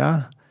 Altså, vi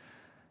er,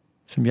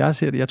 som jeg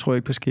ser det, jeg tror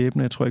ikke på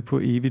skæbne, jeg tror ikke på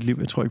evigt liv,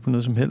 jeg tror ikke på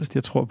noget som helst.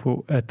 Jeg tror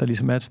på, at der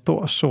ligesom er et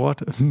stort,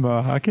 sort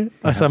mørke,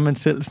 og så er man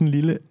selv sådan en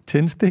lille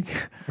tændstik,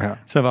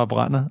 så var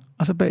brænder.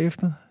 Og så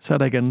bagefter, så er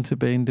der ikke andet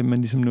tilbage, end det,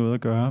 man ligesom nåede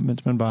at gøre,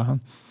 mens man var her.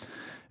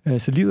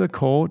 Så livet er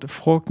kort.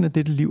 Frugten af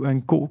dette liv er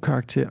en god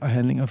karakter og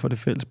handlinger for det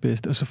fælles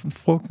bedste. Og så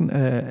frugten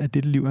af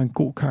dette liv er en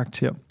god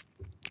karakter.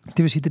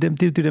 Det vil sige, det er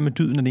det der med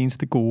dyden er det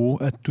eneste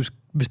gode, at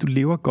hvis du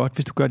lever godt,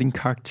 hvis du gør din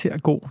karakter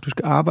god, du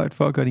skal arbejde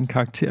for at gøre din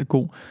karakter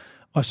god,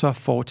 og så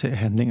foretage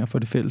handlinger for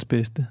det fælles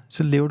bedste.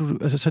 Så lever du,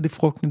 altså så er det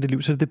frugten af det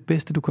liv, så er det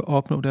bedste, du kan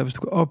opnå, der hvis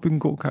du kan opbygge en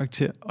god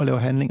karakter og lave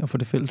handlinger for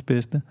det fælles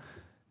bedste,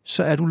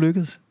 så er du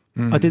lykkedes.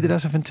 Og det er det, der er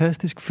så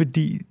fantastisk,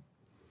 fordi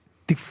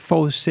det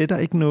forudsætter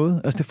ikke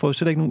noget. Altså det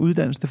forudsætter ikke nogen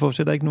uddannelse, det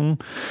forudsætter ikke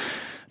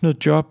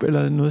noget job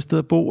eller noget sted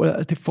at bo.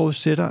 Altså det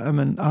forudsætter, at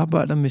man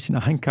arbejder med sin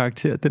egen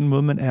karakter, den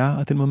måde man er,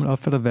 og den måde man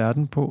opfatter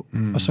verden på,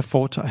 og så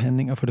foretager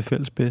handlinger for det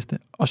fælles bedste.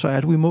 Og så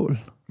er du i mål.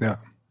 Ja.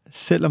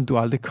 Selvom du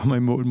aldrig kommer i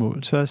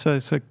mål,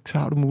 så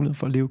har du mulighed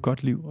for at leve et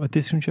godt liv. Og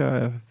det synes jeg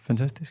er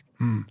fantastisk.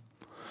 Jeg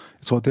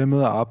tror, det med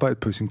at arbejde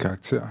på sin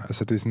karakter,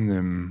 altså det er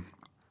sådan,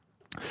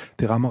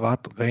 det rammer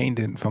ret rent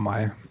ind for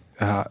mig.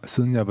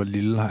 Siden jeg var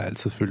lille, har jeg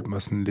altid følt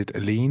mig sådan lidt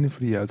alene,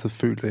 fordi jeg altid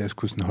følte, at jeg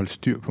skulle sådan holde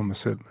styr på mig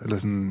selv. Eller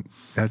sådan, jeg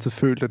har altid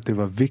følt, at det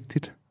var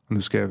vigtigt. Og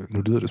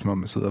nu lyder det som om,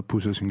 man sidder og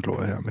pusser sin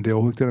glorie her, men det er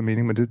overhovedet ikke det, der er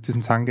mening. Men det er sådan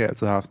en tanke, jeg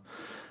altid har haft.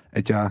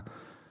 At det har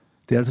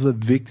altid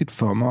været vigtigt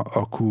for mig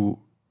at kunne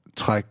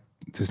trække,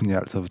 det er sådan, jeg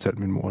altid har fortalt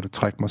min mor, at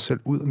trække mig selv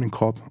ud af min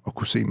krop og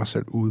kunne se mig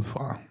selv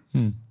udefra.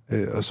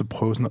 Og så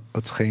prøve sådan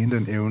at træne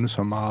den evne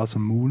så meget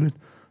som muligt,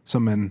 så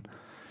man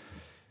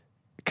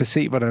kan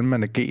se, hvordan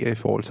man agerer i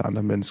forhold til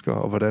andre mennesker,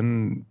 og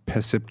hvordan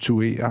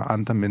perceptuerer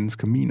andre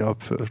mennesker min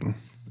opførsel,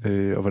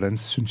 og hvordan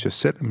synes jeg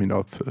selv, at min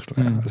opførsel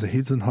er. Altså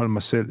hele tiden holde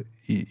mig selv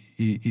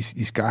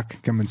i skak,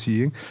 kan man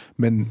sige, ikke?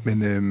 Men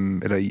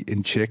eller i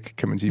en check,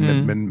 kan man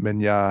sige,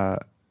 men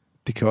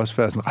det kan også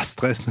være sådan ret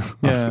stressende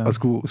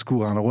at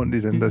skulle rende rundt i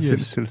den der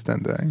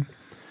tilstand der, ikke?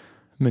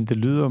 Men det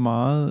lyder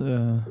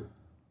meget...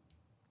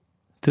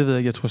 Det ved jeg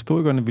ikke. Jeg tror,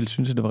 stoikerne ville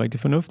synes, at det var rigtig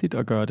fornuftigt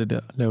at gøre det der,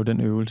 lave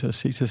den øvelse og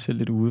se sig selv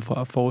lidt udefra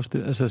og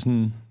forestille, altså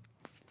sådan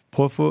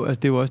prøv at få, altså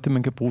det er jo også det,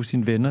 man kan bruge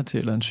sine venner til,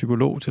 eller en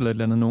psykolog til, eller et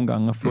eller andet nogle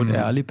gange, at få et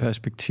ærligt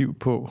perspektiv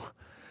på,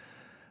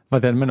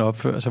 hvordan man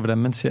opfører sig, hvordan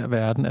man ser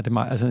verden. Er det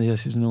mig, altså jeg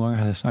siger, nogle gange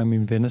har jeg snakket med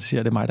mine venner, og siger,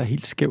 er det mig, der er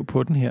helt skæv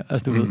på den her?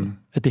 Altså du ved,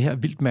 er det her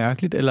vildt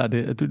mærkeligt, eller er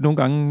det, nogle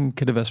gange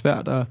kan det være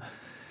svært at...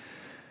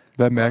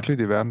 Hvad er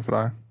mærkeligt i verden for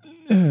dig?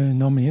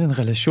 Når man er i en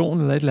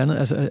relation eller et eller andet,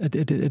 altså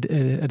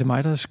er det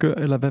mig, der er skør,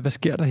 eller hvad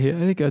sker der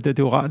her? Ikke? Og det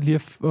er jo rart lige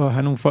at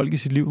have nogle folk i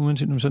sit liv,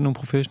 uanset om så er nogle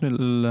professionelle,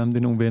 eller om det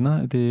er nogle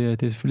venner.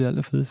 Det er selvfølgelig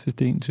allerfedest, hvis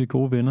det er en til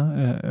gode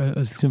venner,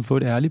 altså ligesom få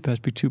et ærligt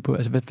perspektiv på,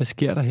 altså hvad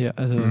sker der her?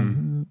 Altså,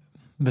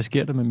 hvad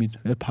sker der med mit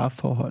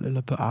parforhold,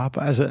 eller på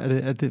arbejde? Altså,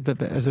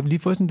 altså lige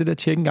få sådan det der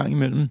tjek en gang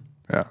imellem,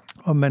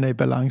 om man er i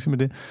balance med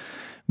det.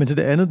 Men til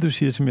det andet, du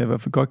siger, som jeg i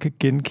hvert fald godt kan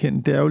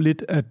genkende, det er jo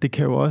lidt, at det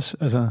kan jo også,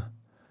 altså...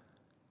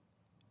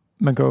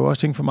 Man kan jo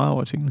også tænke for meget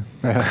over tingene.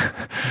 Ja.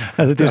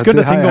 Altså, det er skønt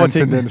at tænke over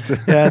tingene.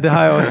 Ja, det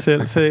har jeg også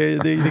selv. Så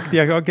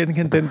jeg kan godt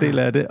genkende den del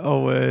af det,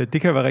 og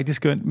det kan jo være rigtig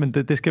skønt, men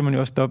det skal man jo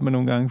også stoppe med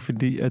nogle gange,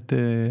 fordi at,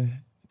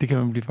 det kan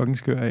man blive fucking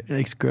skør af.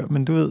 Ikke skør,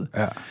 men du ved,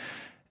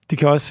 det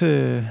kan også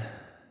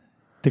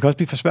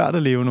blive for svært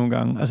at leve nogle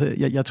gange. Altså,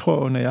 jeg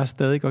tror, når jeg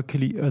stadig godt kan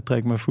lide at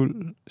drikke mig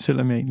fuld,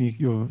 selvom jeg egentlig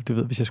jo, det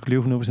ved, hvis jeg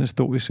skulle leve 100%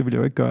 stoisk, så ville jeg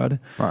jo ikke gøre det.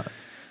 Nej.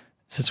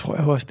 Så tror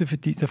jeg også, det er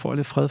fordi, der får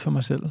lidt fred for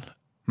mig selv.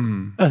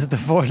 Altså, der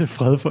får jeg lidt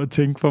fred for at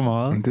tænke for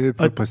meget. Men det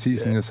er præcis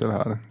sådan, jeg selv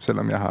har det.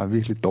 Selvom jeg har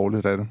virkelig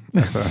dårligt af det.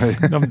 Altså.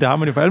 Nå, men det har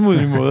man jo på alle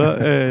mulige måder.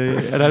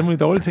 Er der alle mulige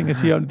dårlige ting at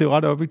sige om det? Det er jo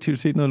ret objektivt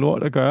set noget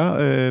lort at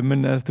gøre.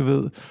 Men altså, du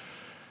ved...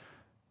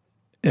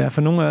 Ja,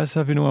 for nogle af os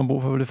har vi nogle gange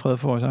brug for lidt fred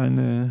for vores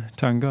egne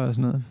tanker og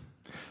sådan noget.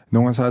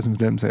 Nogle gange så har jeg sådan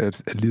fornemmelse af,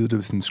 at livet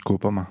det sådan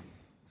skubber mig.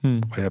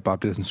 Og jeg bare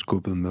bliver sådan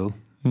skubbet med.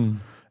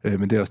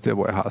 Men det er også der,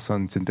 hvor jeg har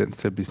sådan en tendens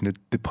til at blive sådan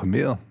lidt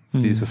deprimeret.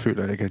 Fordi så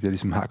føler jeg ikke, at jeg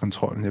ligesom har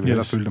kontrollen. Jeg vil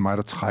hellere føle, det er mig,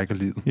 der trækker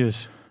livet.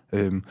 Yes.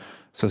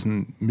 Så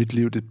sådan, mit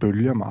liv, det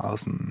bølger meget.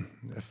 Sådan,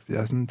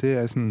 det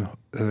er sådan,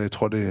 jeg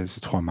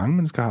tror, mange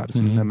mennesker har det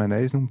sådan, at man er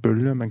i sådan nogle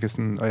bølger, man kan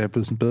sådan, og jeg er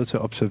blevet sådan bedre til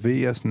at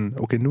observere sådan,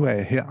 okay, nu er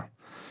jeg her.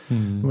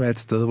 Nu er jeg et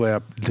sted, hvor jeg er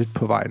lidt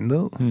på vej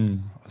ned,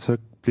 og så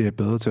bliver jeg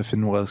bedre til at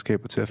finde nogle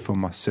redskaber til at få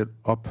mig selv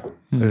op.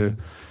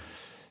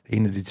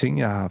 En af de ting,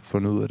 jeg har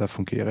fundet ud af, der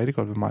fungerer rigtig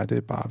godt ved mig, det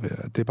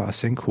er bare at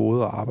sænke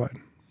hovedet og arbejde.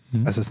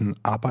 Altså sådan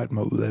arbejde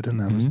mig ud af det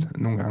nærmest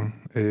nogle gange.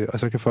 Og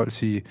så kan folk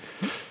sige,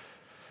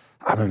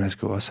 men man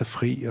skal jo også have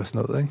fri og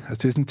sådan noget. Ikke?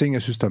 Altså det er sådan en ting,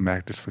 jeg synes, der er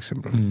mærkeligt for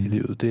eksempel i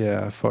livet. Det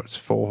er folks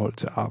forhold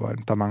til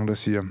arbejde. Der er mange, der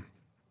siger,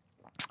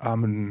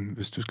 men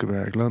hvis du skal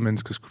være et glad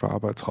menneske, skal du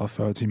arbejde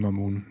 30-40 timer om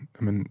ugen.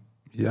 Men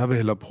jeg vil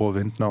hellere prøve at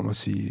vente den om og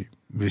sige,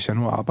 hvis jeg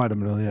nu arbejder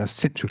med noget, jeg er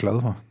sindssygt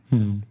glad for,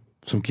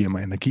 som giver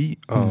mig energi,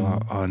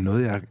 og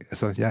noget,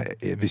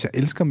 hvis jeg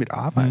elsker mit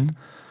arbejde,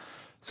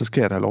 så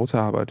skal jeg da have lov til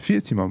at arbejde 4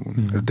 timer om ugen.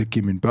 Eller det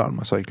giver mine børn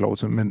mig så ikke lov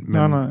til.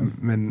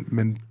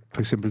 Men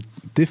for eksempel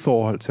det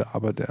forhold til at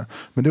arbejde der.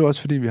 Men det er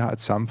også fordi, vi har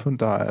et samfund,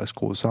 der er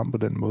skruet sammen på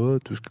den måde.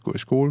 Du skal gå i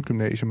skole,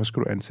 gymnasium, og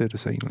skal du ansætte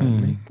sig en eller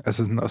anden.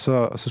 Altså sådan, og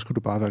så skal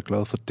du bare være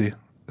glad for det.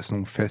 Altså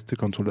nogle faste,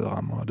 kontrollerede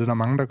rammer. Og det er der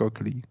mange, der godt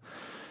kan lide.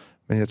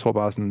 Men jeg tror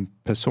bare sådan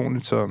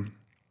personligt, så...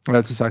 Jeg har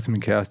altid sagt til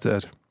min kæreste,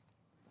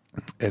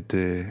 at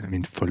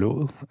min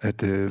forlovede,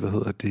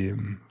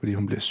 fordi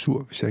hun bliver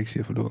sur, hvis jeg ikke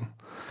siger forlovet.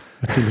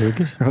 Og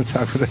tillykke. Jo,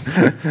 tak for det.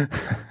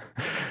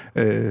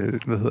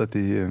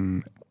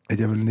 At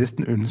jeg ville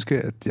næsten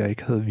ønske, at jeg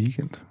ikke havde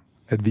weekend.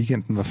 At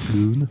weekenden var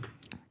flydende.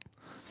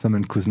 Så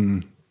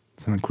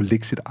man kunne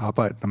lægge sit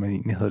arbejde, når man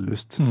egentlig havde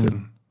lyst til.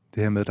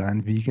 Det her med, at der er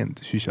en weekend,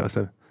 det synes jeg også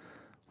er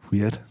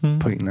weird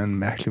på en eller anden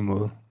mærkelig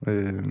måde.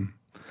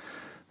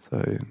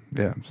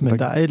 Men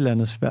der er et eller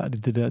andet svært i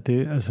det der.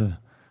 Det, altså,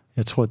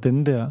 jeg tror, at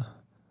den der...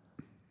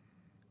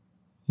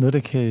 Noget, der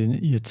kan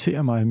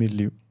irritere mig i mit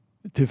liv,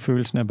 det er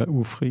følelsen af at være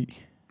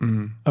ufri.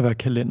 At være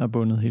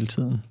kalenderbundet hele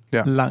tiden.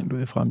 Ja. Langt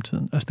ud i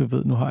fremtiden. Altså du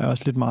ved, nu har jeg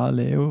også lidt meget at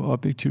lave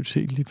objektivt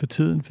set lige for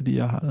tiden, fordi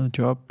jeg har noget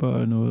job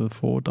og noget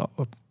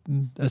foredrag.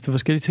 Altså der er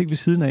forskellige ting ved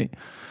siden af,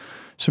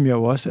 som jeg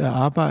jo også er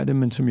arbejde,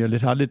 men som jeg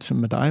lidt har lidt som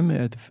med dig med,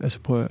 at altså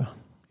prøv at,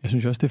 jeg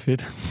synes også, det er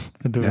fedt.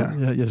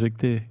 Jeg synes ikke,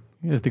 det...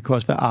 Altså, det kunne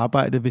også være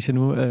arbejde, hvis jeg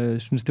nu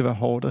synes, det var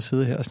hårdt at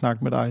sidde her og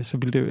snakke med dig, så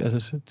ville det jo,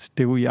 altså, det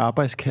er jo i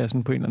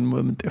arbejdskassen på en eller anden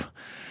måde, men det er jo,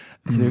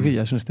 altså, det er jo ikke,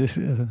 jeg synes, det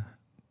er, altså,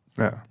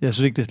 jeg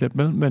synes ikke, det er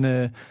slemt, men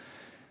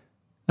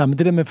men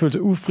det der med at føle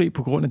sig ufri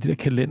på grund af de der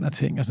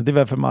kalenderting, altså, det er i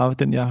hvert fald meget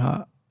den, jeg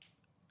har,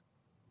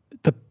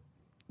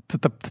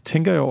 der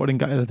tænker jeg over det en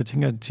gang, eller der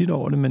tænker jeg tit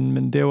over det,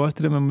 men det er jo også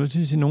det der, man må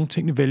sige, nogle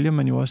ting vælger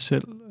man jo også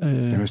selv.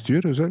 Jamen,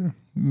 styrer det jo selv.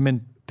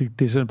 Men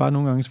det er så bare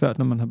nogle gange svært,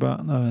 når man har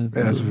børn,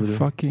 og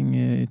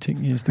fucking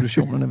ting i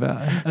institutionerne hver.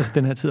 Altså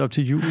den her tid op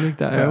til jul, ikke?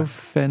 Der er jo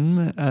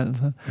fandme,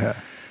 altså. Ja.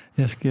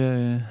 Jeg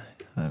skal...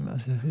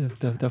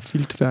 der er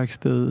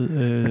filtværksted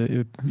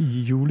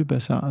i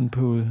julebasaren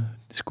på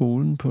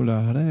skolen på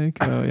lørdag,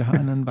 ikke? Og jeg har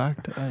en anden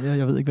vagt, og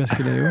jeg ved ikke, hvad jeg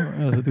skal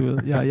lave. Altså, du ved,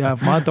 jeg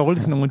er meget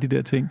dårlig til nogle af de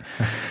der ting.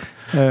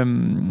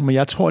 Men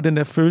jeg tror, at den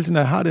der følelse, når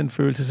jeg har den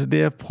følelse, så det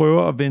jeg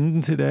prøver at vende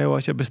den til, det er jo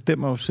også, at jeg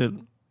bestemmer jo selv.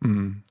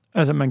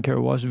 Altså, man kan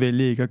jo også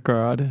vælge ikke at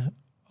gøre det.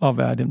 at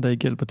være dem, der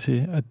ikke hjælper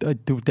til.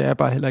 Det er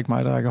bare heller ikke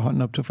mig, der rækker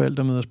hånden op til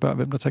forældremøde og spørger,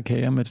 hvem der tager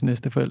kager med til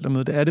næste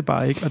forældremøde. Det er det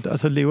bare ikke. Og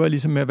så lever jeg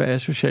ligesom med at være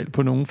asocial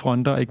på nogle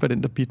fronter, og ikke være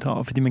den, der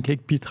bidrager. Fordi man kan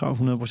ikke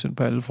bidrage 100%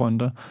 på alle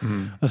fronter.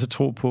 Og så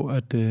tro på,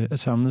 at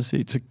samlet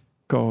set,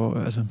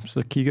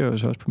 så kigger jeg jo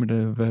så også på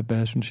hvad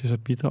jeg synes, jeg så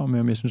bidrager med.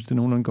 Om jeg synes, det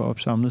nogenlunde går op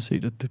samlet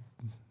set, at det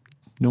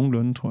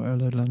nogenlunde, tror jeg,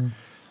 eller et eller andet.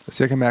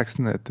 Altså jeg kan mærke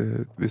sådan, at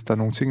hvis der er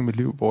nogle ting i mit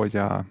liv, hvor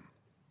jeg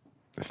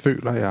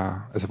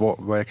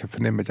føler, hvor jeg kan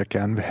fornemme, at jeg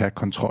gerne vil have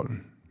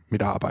kontrollen,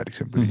 mit arbejde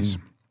eksempelvis,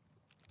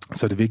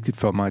 så er det vigtigt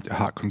for mig, at jeg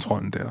har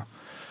kontrollen der.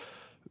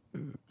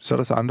 Så er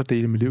der så andre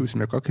dele i mit liv, som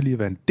jeg godt kan lide at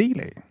være en del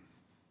af,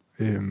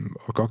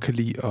 og godt kan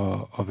lide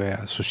at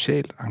være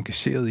socialt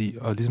engageret i,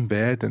 og ligesom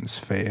være i den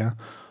sfære.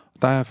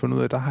 Der har jeg fundet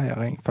ud af, der har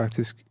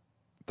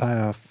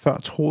jeg før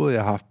troet, at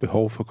jeg har haft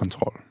behov for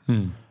kontrol.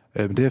 Men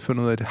det har jeg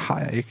fundet ud af, det har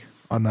jeg ikke.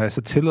 Og når jeg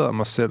så tillader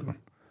mig selv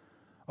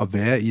at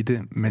være i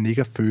det, men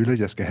ikke at føle, at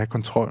jeg skal have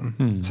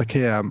kontrollen, så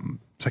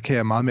kan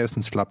jeg meget mere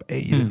sådan slappe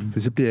af i det. For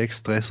så bliver jeg ikke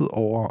stresset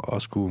over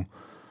at skulle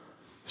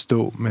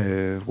stå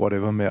med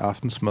whatever med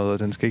aftensmad, og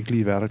den skal ikke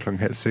lige være der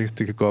 5:30.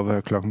 Det kan godt være,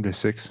 at klokken bliver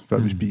 6, før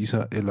vi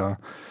spiser, eller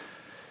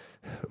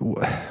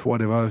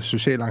whatever,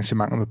 sociale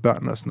arrangementer med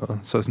børn og sådan noget.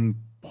 Så sådan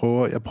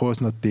jeg prøver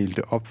sådan at dele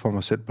det op for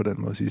mig selv på den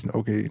måde, og sige sådan,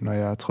 okay, når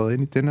jeg træder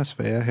ind i den her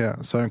sfære her,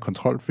 så er jeg en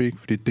kontrolfreak,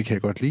 fordi det kan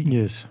jeg godt lide.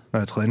 Yes. Når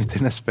jeg træder ind i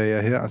den her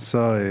sfære her,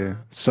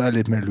 så er jeg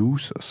lidt mere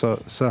loose, og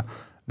så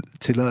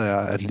tillader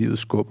jeg, at livet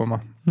skubber mig.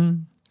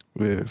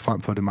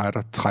 Frem for det mig,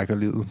 der trækker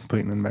livet på en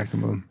eller anden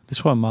mærkelig måde. Det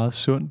tror jeg er meget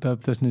sundt. Der er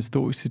sådan et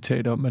historisk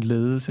citat om at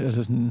ledelse.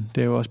 Altså sådan,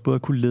 det er jo også både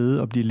at kunne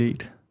lede og blive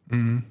ledt.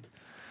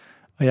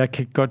 Og jeg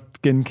kan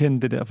godt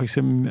genkende det der, for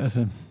eksempel,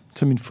 altså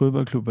som min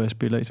fodboldklub, hvor jeg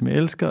spiller i, som jeg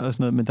elsker og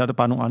sådan noget, men der er der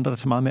bare nogle andre, der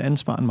tager meget mere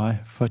ansvar end mig,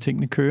 for at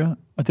tingene kører.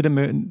 Og det der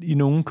med, i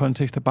nogle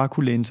kontekster, bare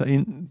kunne læne sig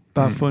ind,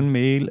 bare få en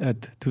mail,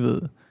 at du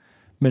ved,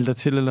 meld dig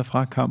til eller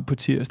fra kamp på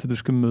tirsdag, du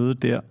skal møde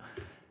der.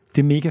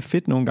 Det er mega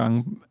fedt nogle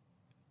gange,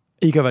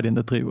 ikke at være den,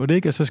 der driver det,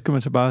 ikke? Og så skal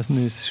man så bare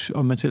sådan,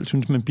 om man selv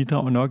synes, man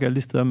bidrager nok alle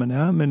de steder, man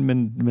er,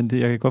 men det,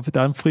 jeg kan godt, for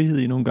der er en frihed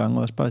i nogle gange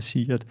også bare at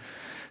sige, at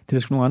det er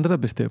sgu nogle andre, der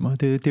bestemmer.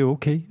 Det er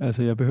okay.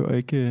 Altså, jeg behøver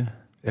ikke...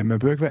 Ja, man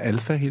behøver ikke være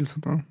alfa hele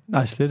tiden.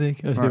 Nej, slet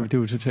ikke. Altså, det er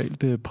jo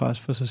totalt pres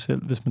for sig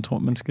selv, hvis man tror,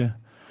 man skal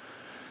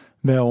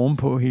være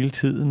ovenpå hele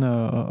tiden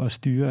og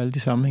styre alle de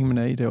sammenhæng, man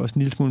er i. Det er også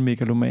en lille smule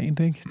megalomant,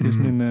 ikke? Det er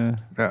sådan en...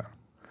 Ja.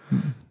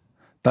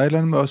 Der er et eller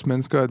andet med os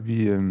mennesker, at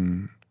vi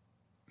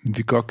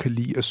godt kan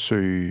lide at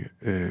søge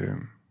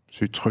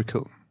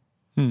tryghed.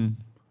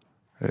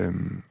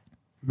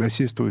 Hvad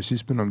siger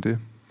stoicismen om det?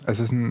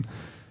 Altså sådan...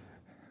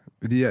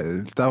 Fordi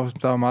der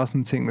er jo meget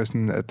sådan ting med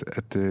sådan,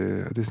 at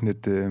det er sådan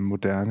et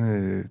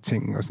moderne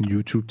ting, og sådan en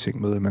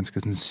YouTube-ting med, at man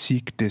skal sådan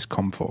seek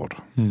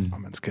discomfort,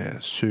 og man skal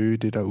søge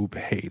det, der er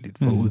ubehageligt,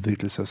 for at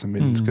udvikle sig som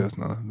menneske og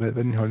sådan noget. Hvad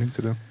er din holdning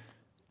til det?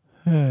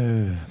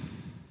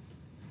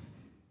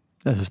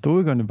 Altså,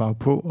 stoikerne var jo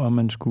på, og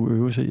man skulle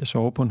øve sig i at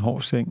sove på en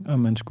hård seng, og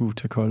man skulle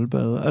tage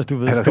kolde. Altså, du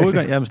ved,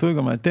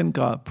 stoikerne var i den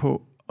grad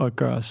på at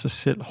gøre sig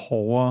selv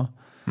hårdere,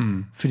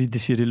 fordi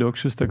det siger, det er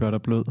luksus, der gør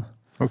dig blød.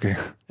 Okay.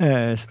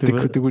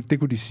 Det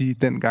kunne de sige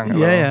dengang?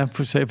 Ja,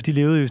 for de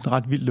levede jo sådan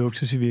ret vild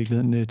luksus i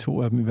virkeligheden.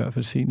 2 af dem i hvert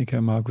fald, Seneca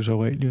og Marcus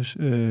Aurelius.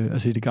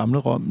 Altså i det gamle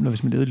Rom,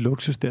 hvis man levede i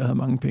luksus der, havde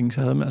mange penge,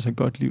 så havde man altså et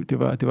godt liv. Det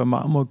var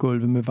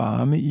marmorgulve med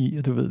varme i,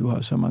 og du ved, du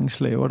har så mange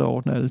slaver, der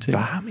ordner alle ting.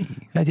 Varme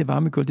i? Ja, de har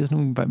varmegulv. Det er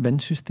sådan nogle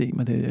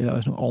vandsystemer, eller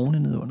også nogle ovne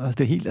nedenunder. Altså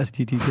det er helt,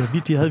 altså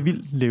de havde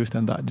vild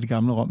levestandard i det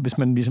gamle Rom, hvis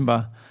man ligesom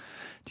var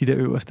de der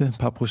øverste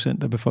par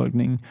procent af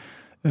befolkningen.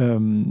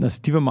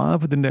 Altså de var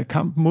meget på den der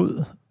kamp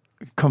mod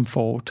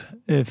komfort,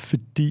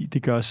 fordi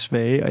det gør os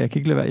svage, og jeg kan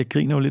ikke lade være, jeg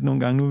griner jo lidt nogle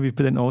gange, nu er vi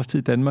på den årstid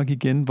i Danmark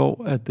igen,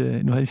 hvor at,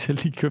 nu har jeg selv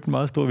lige købt en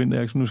meget stor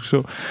vinterjakke, som du skal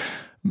så,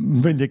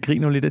 men jeg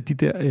griner jo lidt af de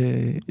der,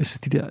 jeg synes,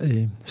 de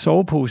der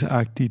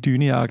soveposeagtige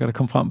dynejakker, der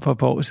kom frem for et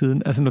par år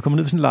siden. Altså, når du kommer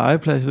ned på sådan en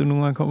legeplads,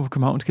 nogle gange kommer på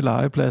københavnske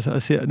legepladser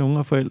og ser nogle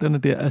af forældrene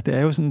der, altså det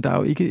er jo sådan, der er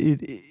jo ikke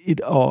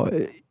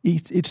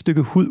et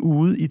stykke hud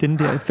ude i den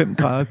der 5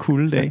 grader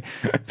kuldedag,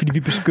 fordi vi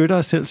beskytter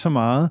os selv så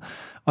meget.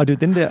 Og det er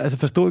den der, altså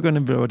for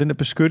stoikerne var den der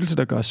beskyttelse,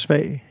 der gør os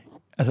svag.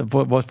 Altså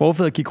vores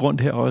forfædre gik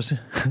rundt her også.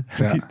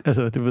 Ja.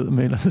 Altså det ved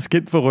man, eller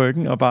skidt for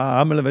ryggen og bare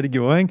arme, eller hvad de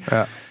gjorde, ikke?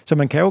 Ja. Så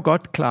man kan jo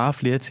godt klare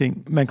flere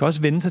ting. Man kan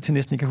også vende sig til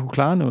næsten ikke at kunne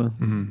klare noget.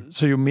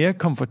 Så jo mere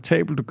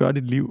komfortabelt du gør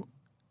dit liv,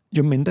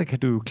 jo mindre kan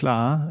du jo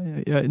klare.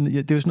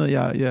 Det er jo sådan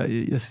noget,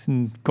 jeg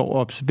sådan går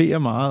og observerer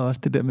meget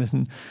også, det der med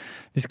sådan,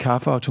 hvis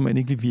kaffeautomaten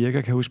ikke lige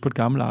virker, kan jeg huske på et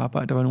gammelt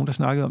arbejde, der var nogen, der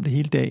snakkede om det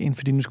hele dagen,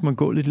 fordi nu skulle man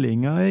gå lidt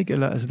længere, ikke?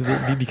 Eller, altså, du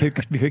ved, vi kan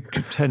jo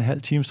ikke tage en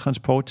halv times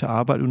transport til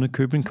arbejde, uden at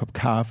købe en kop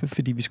kaffe,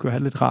 fordi vi skulle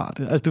have lidt rart.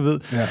 Altså, du ved,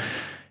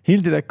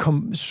 hele det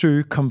der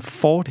søge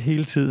komfort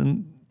hele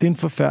tiden, det er en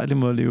forfærdelig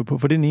måde at leve på,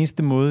 for det er den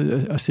eneste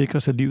måde at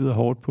sikre sig, at livet er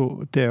hårdt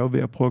på, det er jo ved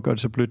at prøve at gøre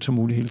det så blødt som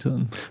muligt hele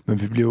tiden.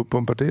 Men vi bliver jo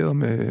bombarderet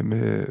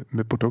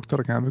med produkter,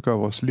 der gerne vil gøre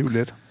vores liv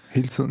let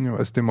hele tiden jo.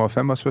 Altså, det må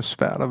fandme også være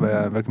svært at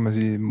være, hvad kan man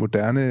sige,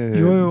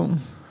 moderne...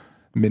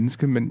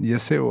 menneske, men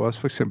jeg ser jo også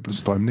for eksempel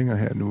strømninger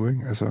her nu,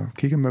 ikke? Altså,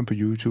 kigger man på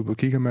YouTube, og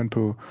kigger man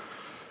på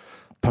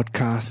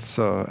podcasts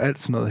og alt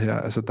sådan noget her.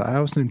 Altså, der er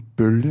jo sådan en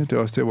bølge. Det er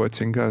også der, hvor jeg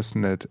tænker,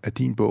 sådan at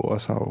din bog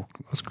også har jo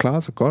også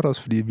klaret sig godt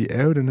også, fordi vi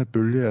er jo den her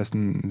bølge af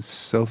sådan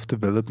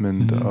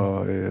self-development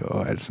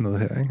og alt sådan noget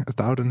her, ikke? Altså,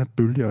 der er jo den her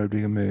bølge i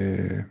øjeblikket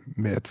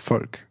med at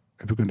folk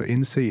er begyndt at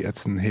indse, at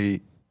sådan,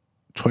 hey,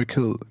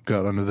 tryghed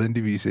gør dig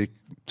nødvendigvis ikke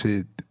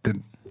til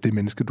det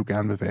menneske, du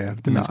gerne vil være.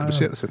 Det menneske, du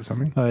ser dig selv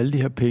som, ikke? Og alle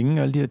de her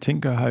penge, alle de her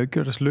ting, har jo ikke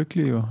gjort os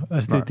lykkelige, jo.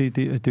 Altså,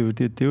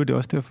 det er jo det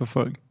også derfor,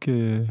 folk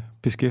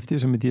beskæftiger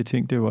sig med de her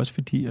ting. Det er jo også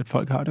fordi, at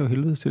folk har det jo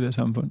helvede til det her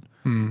samfund.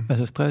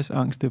 Altså stress,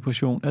 angst,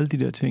 depression, alle de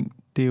der ting,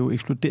 det er jo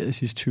eksploderet de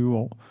sidste 20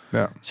 år.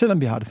 Ja.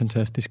 Selvom vi har det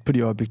fantastisk på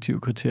de objektive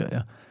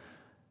kriterier.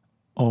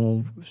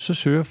 Og så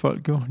søger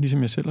folk jo,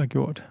 ligesom jeg selv har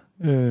gjort,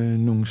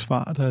 nogle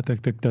svar,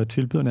 der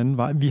tilbyder en anden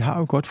vej. Vi har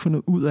jo godt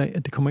fundet ud af,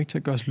 at det kommer ikke til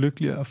at gøre os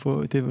lykkeligere at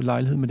få det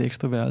lejlighed med det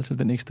ekstra værelse,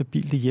 den ekstra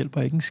bil. Det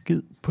hjælper ikke en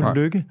skid på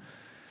lykke.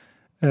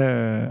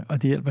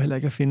 Og det hjælper heller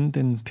ikke at finde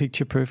den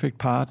picture perfect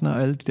partner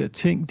og alle de der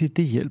ting.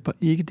 Det hjælper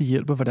ikke. Det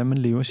hjælper, hvordan man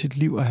lever sit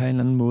liv og have en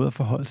eller anden måde at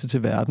forholde sig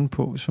til verden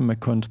på, som er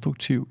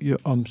konstruktiv.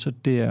 Om så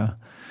det er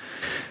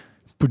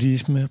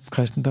buddhisme,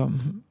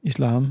 kristendom,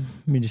 islam,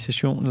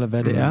 meditation, eller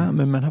hvad det er,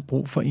 men man har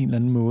brug for en eller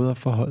anden måde at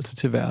forholde sig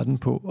til verden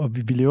på. Og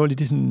vi lever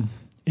lidt i sådan,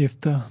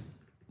 efter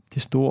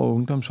det store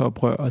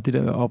ungdomsoprør, og det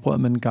der oprør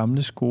med den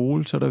gamle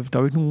skole, så der er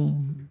jo ikke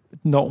nogen,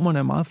 normerne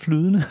er meget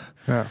flydende,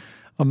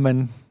 og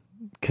man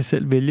kan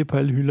selv vælge på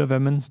alle hylder, hvad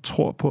man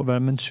tror på, hvad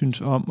man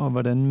synes om, og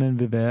hvordan man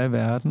vil være i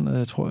verden. Og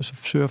jeg tror, så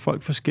søger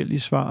folk forskellige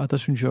svar, og der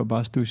synes jeg jo bare,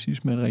 at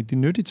stoicisme er et rigtig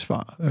nyttigt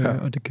svar.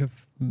 Og det kan...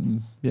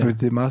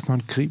 Det er meget sådan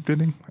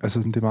håndgribeligt, ikke? Altså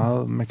det er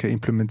meget, man kan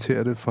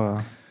implementere det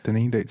fra den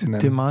ene dag til den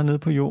anden. Det er meget nede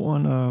på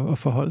jorden og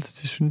forholde sig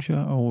til, synes jeg,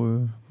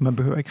 og man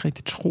behøver ikke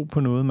rigtig tro på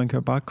noget. Man kan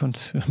jo bare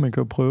man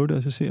kan jo prøve det,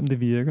 og så se, om det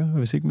virker. Og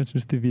hvis ikke man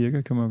synes, det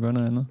virker, kan man jo gøre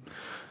noget andet.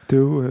 Det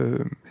er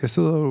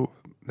jo...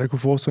 Jeg kunne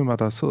forestille mig, at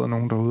der sidder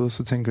nogen derude, og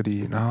så tænker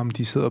de, men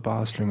de sidder bare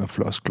og slynger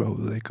floskler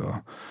ud, ikke? Og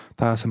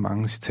der er så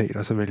mange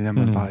citater, så vælger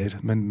man bare et.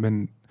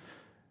 Men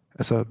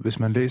altså, hvis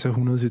man læser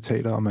 100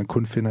 citater, og man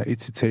kun finder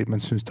et citat, man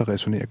synes, der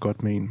resonerer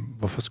godt med en,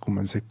 hvorfor skulle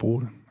man så ikke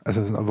bruge det?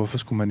 Altså, og hvorfor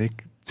skulle man ikke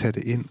tage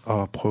det ind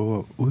og prøve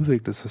at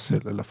udvikle sig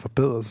selv, eller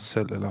forbedre sig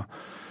selv, eller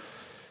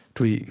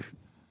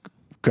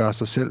gøre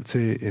sig selv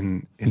til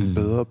en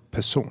bedre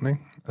person, ikke?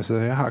 Altså,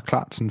 jeg har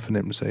klart sådan en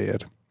fornemmelse af,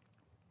 at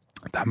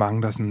der er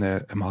mange, der sådan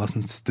er meget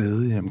sådan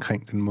stedige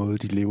omkring den måde,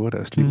 de lever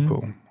deres liv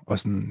på, og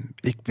sådan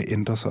ikke vil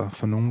ændre sig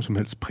for nogen som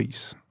helst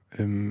pris.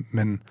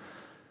 Men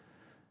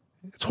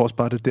jeg tror også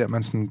bare, det er der,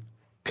 man sådan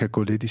kan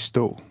gå lidt i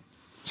stå,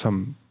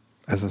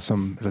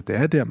 eller det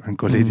er der, man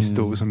går lidt i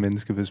stå som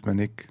menneske, hvis man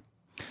ikke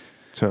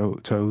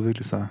tør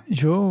udvikle sig.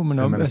 Jo, men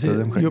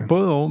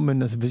både og,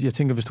 men altså, jeg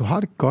tænker, hvis du har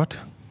det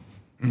godt,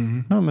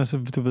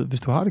 hvis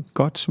du har det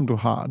godt, som du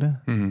har det,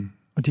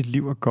 og dit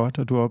liv er godt,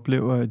 og du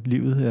oplever, at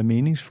livet er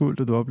meningsfuldt,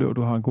 og du oplever, at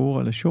du har gode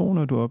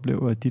relationer, og du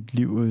oplever, at dit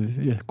liv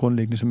er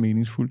grundlæggende som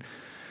meningsfuldt,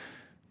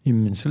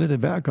 jamen, så lad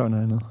det være at gøre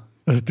noget andet.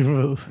 Altså, du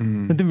ved.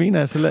 Men det mener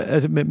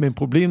jeg, men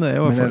problemet er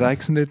jo... Men er der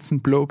ikke sådan lidt sådan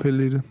blå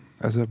pille i det?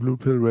 Altså blue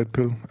pill, red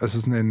pill?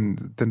 Altså sådan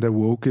den der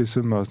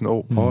wokeism og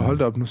sådan, hold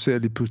da op, nu ser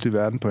jeg lige pludselig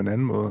verden på en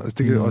anden måde. Altså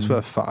det kan også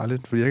være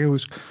farligt, for jeg kan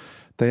huske,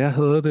 da jeg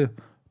havde det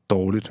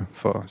dårligt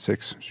for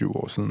 6-7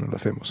 år siden, eller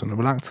 5 år siden, og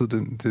hvor lang tid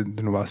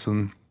det nu var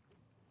siden,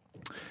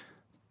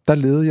 der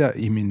levede jeg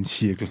i min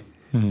cirkel.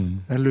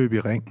 Jeg løb i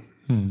ring.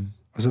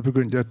 Og så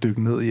begyndte jeg at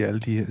dykke ned i alle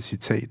de her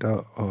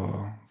citater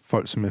og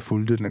folk, som jeg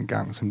fulgte den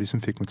gang, som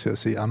ligesom fik mig til at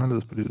se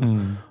anderledes på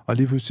livet. Og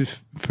lige pludselig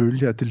følte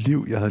jeg, at det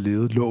liv, jeg havde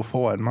levet, lå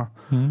foran mig,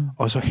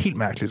 og så helt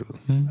mærkeligt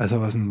ud. Altså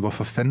var sådan,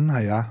 hvorfor fanden har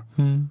jeg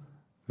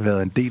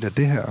været en del af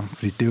det her?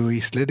 Fordi det er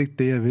jo slet ikke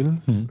det, jeg vil.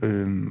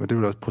 Og det er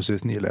jo også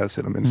processen i at lære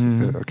sig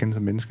selv at kende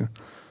som menneske.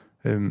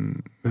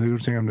 Hvad ved du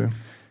tænker om det?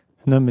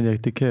 Nå, men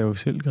det kan jeg jo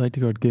selv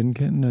rigtig godt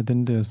genkende,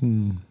 den der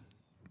sådan...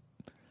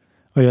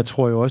 Og jeg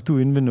tror jo også, du er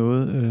inde ved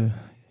noget...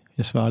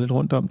 Jeg svarer lidt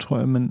rundt om, tror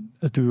jeg, men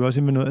altså, du er jo også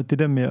inde ved noget, at det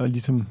der med at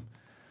ligesom...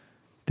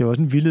 Det er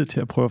også en villighed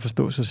til at prøve at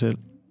forstå sig selv.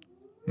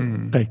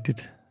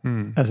 Rigtigt.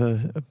 Altså,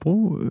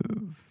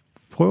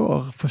 prøve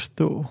at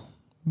forstå,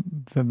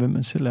 hvem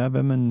man selv er,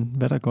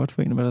 hvad der er godt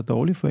for en, og hvad der er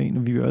dårligt for en,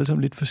 og vi er jo alle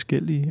sammen lidt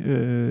forskellige,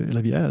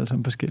 eller vi er alle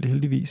sammen forskellige,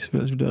 heldigvis, for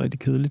ellers det er rigtig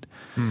kedeligt.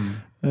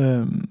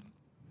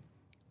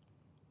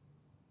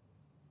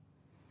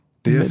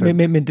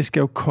 Men det skal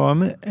jo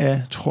komme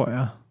af, tror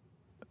jeg,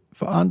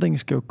 forandringen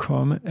skal jo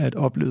komme af et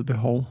oplevet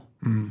behov.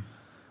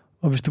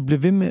 Og hvis du bliver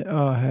ved med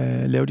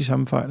at lave de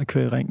samme fejl og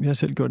køre i ring, jeg har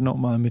selv gjort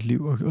enormt meget i mit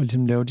liv, og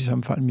ligesom lave de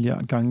samme fejl 1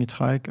 milliard gange i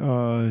træk,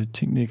 og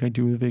tingene ikke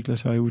rigtig udvikler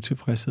sig og er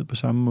utilfredshed på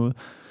samme måde,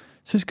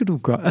 så skal du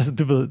gøre, altså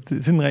du ved, det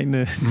er sådan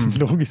rent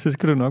logisk, så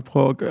skal du nok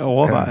prøve at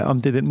overveje,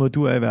 om det er den måde,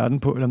 du er i verden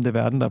på, eller om det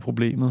er verden, der er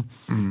problemet.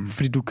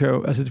 Fordi du kan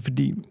jo,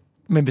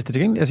 men hvis det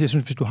til gengæld, altså jeg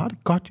synes, hvis du har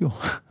det godt jo,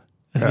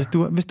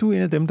 Altså hvis du er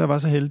en af dem, der var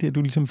så heldig, at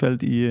du ligesom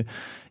faldt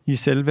i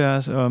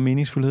selvværds- og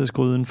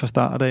meningsfuldhedsgryden fra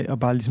start af, og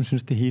bare ligesom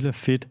synes, det hele er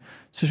fedt,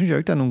 så synes jeg jo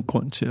ikke, der er nogen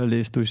grund til at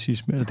læse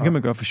stoicisme. Altså, det kan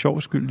man gøre for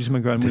sjov skyld, ligesom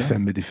man gør det. Det er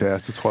fandme de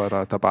færreste, tror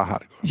jeg, der bare har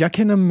det godt. Jeg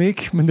kender dem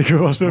ikke, men det kan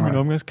jo også være min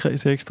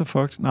omgangskreds ekstra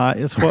fucked. Nej,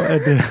 jeg tror,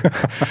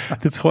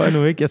 at det tror jeg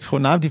nu ikke. Jeg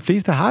tror, de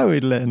fleste har jo et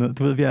eller andet.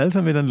 Du ved, vi har alle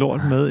sammen et eller andet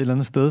lort med et eller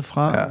andet sted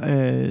fra,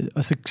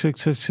 og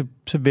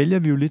så vælger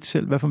vi jo lidt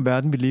selv, hvad for en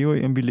verden vi lever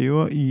i. Om vi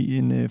lever i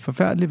en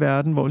forfærdelig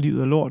verden, hvor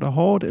livet er lort og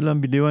hårdt, eller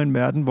om vi lever i en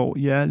verden,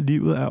 hvor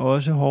livet er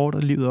også hårdt,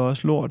 og livet er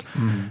også lort.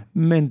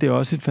 Men det er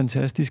også et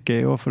fantastisk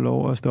gave at få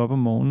lov at stå op om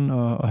morgenen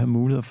og have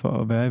mulighed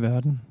for at være i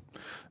verden.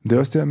 Det er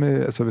også der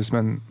med, altså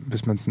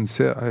hvis man sådan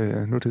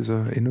ser, nu er det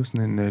så endnu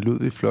sådan en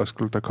ludig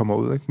floskel, der kommer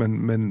ud, ikke?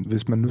 Men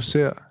hvis man nu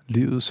ser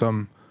livet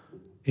som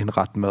en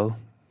ret mad,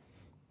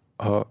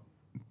 og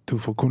du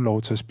får kun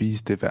lov til at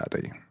spise det hver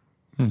dag,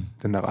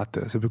 den er ret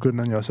der, så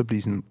begynder den jo også at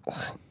blive sådan,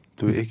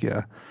 du er ikke,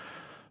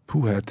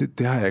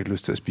 det har jeg ikke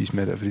lyst til at spise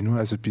med dig, fordi nu har jeg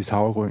altså spist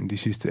havregryn de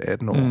sidste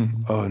 18 år,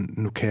 og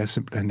nu kan jeg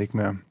simpelthen ikke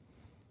mere.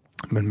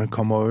 Men man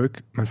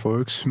får jo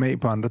ikke smag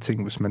på andre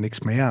ting, hvis man ikke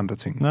smager andre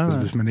ting. Nej. Altså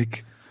hvis man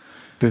ikke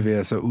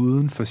bevæger sig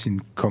uden for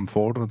sin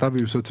komfort, og der er vi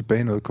jo så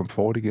tilbage noget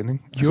komfort igen,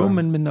 ikke? Altså, jo,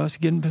 men også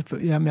igen,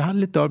 jamen, jeg har det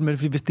lidt dårligt med det,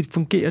 fordi hvis det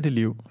fungerer, det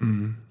liv.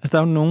 Altså der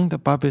er jo nogen, der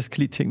bare bedst kan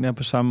lide tingene er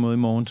på samme måde i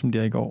morgen, som de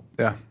er i går.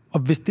 Ja. Og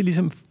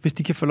hvis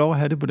de kan få lov at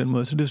have det på den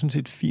måde, så er det jo sådan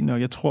set fint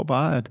nok. Jeg tror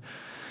bare, at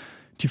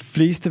de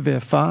fleste vil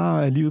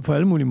erfare af livet på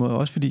alle mulige måder,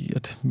 også fordi,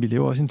 at vi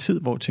lever også i en tid,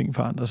 hvor ting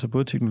forandrer sig,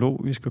 både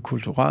teknologisk og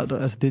kulturelt.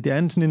 Altså det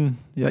er sådan en,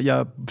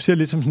 jeg ser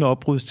lidt som sådan en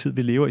opbrudstid,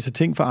 vi lever i, så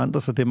ting forandrer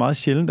sig. Det er meget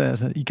sjældent,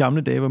 altså i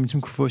gamle dage, hvor man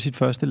ligesom kunne få sit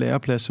første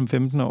læreplads som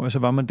 15 år, og så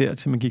var man der,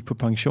 til man gik på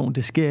pension.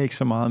 Det sker ikke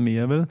så meget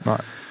mere, vel?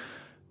 Nej.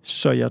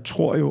 Så jeg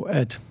tror jo,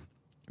 at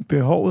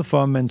behovet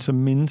for, at man som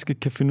menneske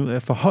kan finde ud af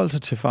at forholde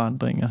sig til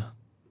forandringer,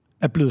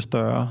 er blevet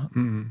større.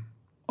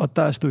 Og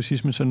der er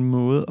stoicismen sådan en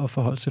måde at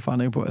forholde sig til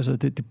forandringer på. Altså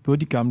det både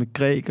de gamle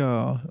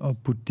grækere og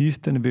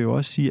buddhisterne vil jo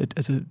også sige, at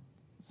altså,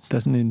 der er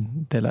sådan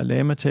en Dalai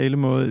Lama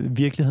talemåde,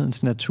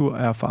 virkelighedens natur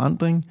er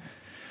forandring.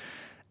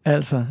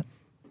 Altså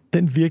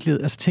den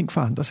virkelighed, altså ting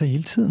forandrer sig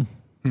hele tiden.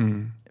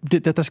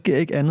 Der sker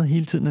ikke andet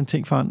hele tiden, end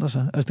ting forandrer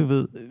sig. Altså du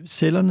ved,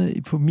 cellerne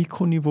på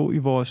mikroniveau i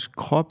vores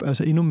krop,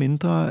 altså endnu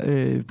mindre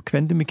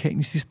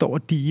kvantemekanisk, de står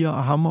og diger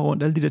og hamrer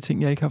rundt, alle de der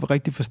ting, jeg ikke har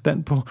rigtig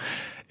forstand på.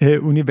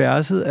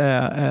 Universet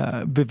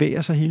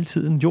bevæger sig hele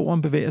tiden,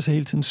 jorden bevæger sig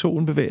hele tiden,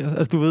 solen bevæger sig,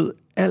 altså du ved,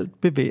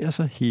 alt bevæger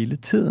sig hele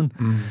tiden.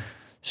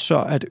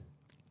 Så at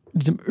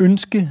ligesom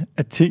ønske,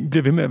 at ting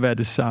bliver ved med at være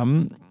det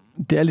samme,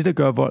 det er lidt at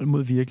gøre vold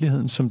mod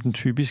virkeligheden, som den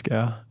typisk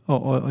er.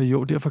 Og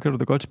jo, derfor kan du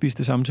da godt spise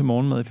det samme til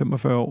morgenmad i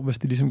 45 år, hvis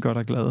det ligesom gør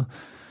dig glad.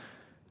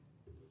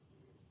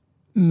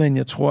 Men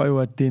jeg tror jo,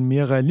 at det er en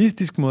mere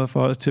realistisk måde at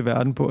forholde sig til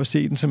verden på, at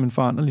se den som en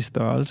foranderlig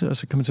størrelse, og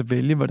så kan man så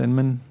vælge, hvordan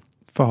man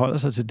forholder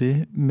sig til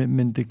det.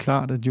 Men det er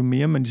klart, at jo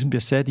mere man ligesom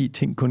bliver sat i,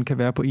 ting kun kan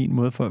være på en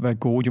måde for at være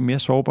gode, jo mere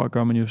sårbar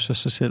gør man jo så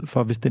sig selv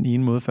for, hvis den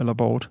ene måde falder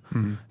bort.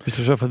 Hvis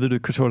du så får at vide, at du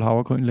ikke kan tåle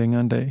havregryn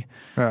længere en dag.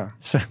 Ja.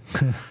 Så.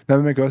 Nej,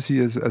 men man kan også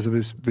sige, altså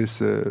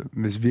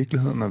hvis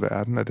virkeligheden og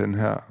verden er den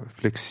her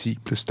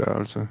fleksible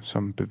størrelse,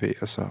 som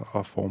bevæger sig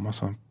og former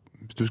sig,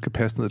 hvis du skal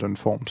passe ned i den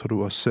form, så er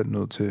du også selv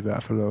nødt til i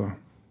hvert fald at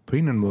på en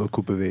eller anden måde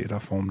kunne bevæge dig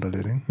og forme dig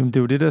lidt, ikke? Jamen, det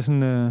er jo det, der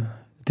sådan...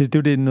 Det er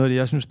jo det, noget,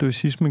 jeg synes,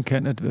 stoicismen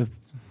kan, at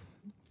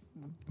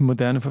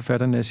moderne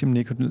forfatter Nassim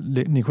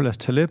Nicholas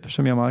Taleb,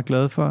 som jeg er meget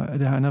glad for,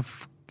 at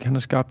han har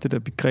skabt det der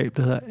begreb,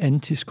 der hedder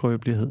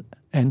antiskrøbelighed,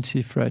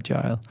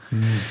 anti-fragile.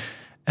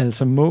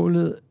 Altså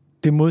målet,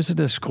 det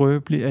modsatte af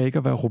skrøbelig, er ikke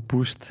at være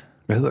robust.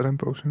 Hvad hedder den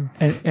bog?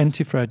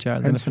 Anti-fragile,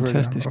 den er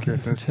fantastisk. Okay,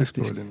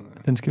 fantastisk.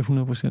 Den skal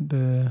 100%,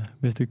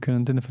 hvis du ikke kender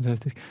den, den er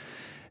fantastisk.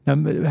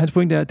 Hans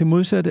pointe er, at det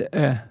modsatte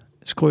af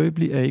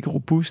skrøbelig er ikke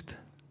robust,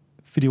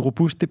 fordi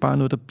robust, det er bare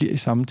noget, der bliver i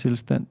samme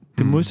tilstand.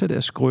 Det modsatte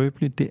af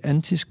skrøbelig, det er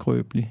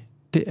antiskrøbelig.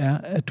 Det er,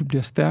 at du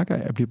bliver stærkere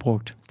af at blive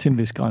brugt til en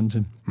vis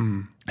grænse.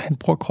 Han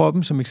bruger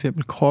kroppen som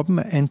eksempel. Kroppen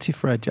er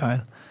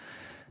antifragile.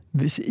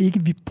 Hvis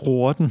ikke vi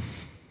bruger den,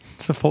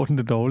 så får den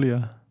det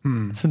dårligere.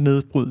 Så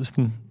nedbrydes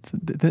den. Så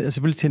det er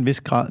selvfølgelig til en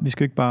vis grad. Vi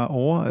skal jo ikke bare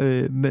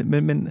over.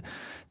 Men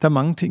der er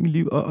mange ting i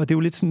livet, og det er jo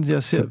lidt sådan,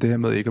 jeg ser... Så det her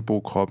med ikke at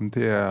bruge kroppen,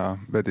 det er,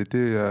 det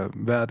er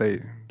hver dag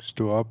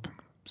stå op,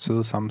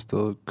 sidde samme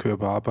sted, køre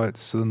på arbejde,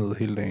 sidde ned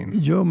hele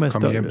dagen,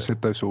 komme hjem,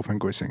 sætte dig i sofaen,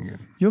 gå i seng igen.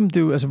 Jo, men det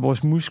er jo altså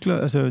vores muskler,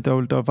 altså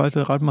der er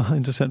faktisk ret meget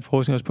interessant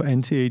forskning også på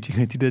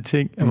anti-aging og de der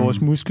ting, at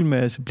vores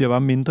muskelmasse bliver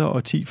bare mindre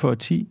og 10 for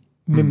 10,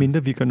 med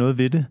mindre vi gør noget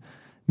ved det.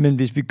 Men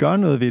hvis vi gør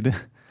noget ved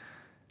det,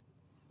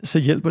 så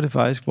hjælper det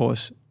faktisk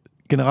vores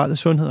generelle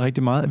sundhed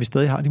rigtig meget, at vi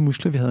stadig har de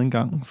muskler, vi havde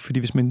engang. Fordi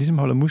hvis man ligesom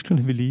holder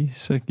musklerne ved lige,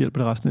 så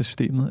hjælper det resten af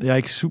systemet. Jeg er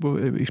ikke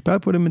super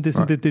ekspert på det, men det er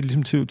sådan, det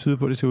ligesom tyder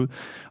på, det ser ud.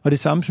 Og det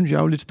samme synes jeg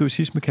jo lidt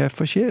stoicisme kan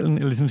for sjælen,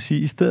 eller ligesom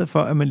sige, i stedet for,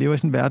 at man lever i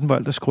sådan en verden, hvor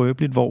alt er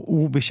skrøbeligt,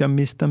 hvor hvis jeg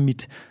mister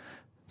mit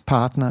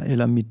partner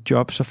eller mit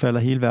job, så falder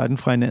hele verden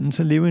fra hinanden.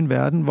 Så lever i en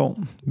verden, hvor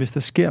hvis der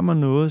sker mig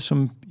noget,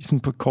 som sådan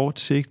på kort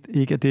sigt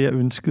ikke er det, jeg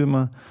ønskede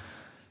mig,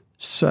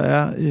 så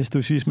er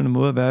stoicismen en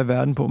måde at være i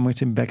verden på, hvor man kan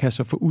tænke, hvad kan jeg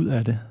så få ud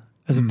af det?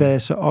 Altså, hvad er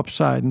så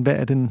upsiden? Hvad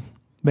er den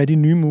Hvad er de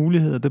nye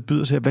muligheder, der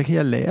byder sig? Hvad kan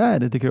jeg lære af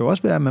det? Det kan jo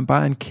også være, at man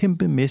bare er en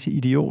kæmpemæssig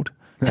idiot.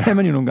 Det kan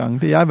man jo nogle gange.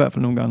 Det er jeg i hvert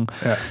fald nogle gange.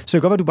 Ja. Så det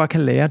kan godt være, at du bare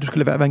kan lære. Du skal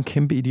lade være at være en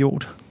kæmpe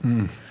idiot.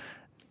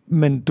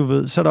 Men du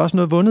ved, så er der også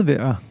noget vundet ved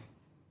at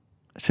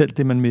selv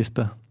det, man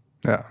mister.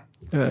 Ja.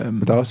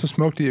 Men der er også så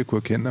smukt i at kunne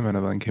erkende, at man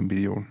har været en kæmpe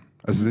idiot.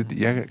 Altså,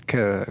 jeg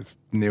kan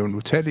nævne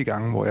utallige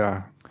gange, hvor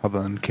jeg har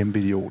været en kæmpe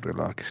idiot,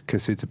 eller kan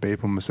se tilbage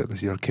på mig selv og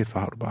sige, hold kæft,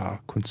 har du bare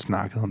kun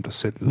snakket om dig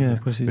selv ved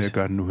at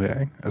gøre det nu her,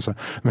 ikke? Altså,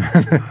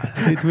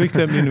 du er ikke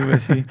slemt lige nu, vil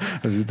jeg sige.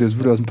 Altså, det er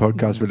selvfølgelig også en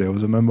podcast, vi laver,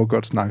 så man må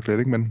godt snakke lidt,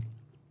 ikke?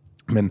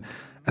 Men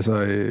altså,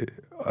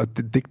 og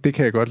det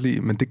kan jeg godt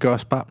lide, men det gør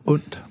også bare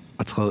ondt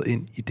at træde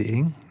ind i det,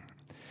 ikke?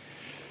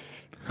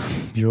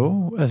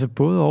 Jo, altså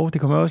både og.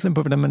 Det kommer også lidt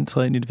på, hvordan man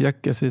træder ind i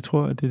det. Jeg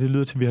tror, at det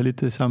lyder til, at vi har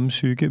lidt det samme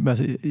psyke. Men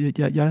altså,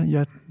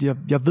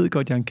 jeg ved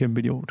godt, at jeg er en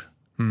kæmpe idiot.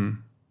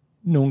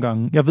 Nogle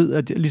gange. Jeg ved,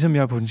 at ligesom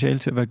jeg har potentiale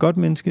til at være et godt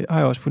menneske, har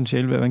jeg også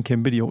potentiale til at være en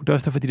kæmpe idiot. Det er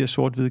også derfor, de der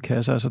sort-hvide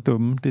kasser er så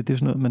dumme. Det er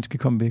sådan noget, man skal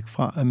komme væk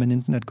fra, at man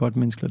enten er et godt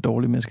menneske eller et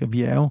dårligt menneske.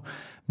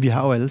 Vi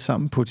har jo alle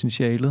sammen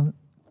potentialet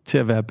til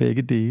at være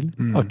begge dele.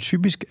 Og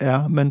typisk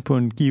er man på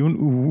en given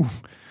uge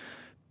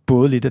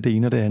både lidt af det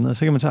ene og det andet. Og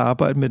så kan man så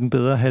arbejde med den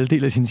bedre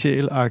halvdel af sin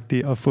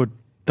sjæl-agtige og få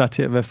der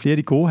til at være flere af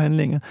de gode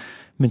handlinger.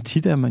 Men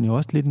tit er man jo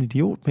også lidt en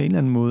idiot på en eller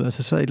anden måde.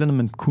 Altså så er et eller andet,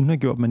 man kunne have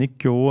gjort, man ikke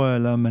gjorde,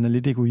 eller man er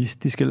lidt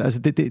egoistisk. Eller,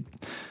 altså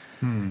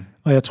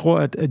Og jeg tror,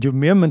 at jo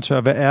mere man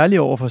tør være ærlig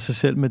over for sig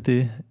selv med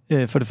det,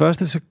 for det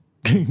første så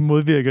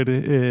modvirker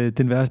det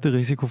den værste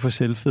risiko for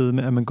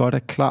selvfedme, at man godt er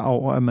klar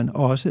over, at man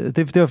også,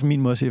 det var for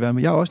min måde at se verden,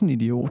 men jeg er også en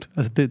idiot.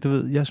 Altså du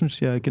ved, jeg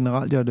synes, jeg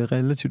generelt jeg er et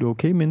relativt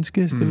okay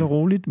menneske, stille og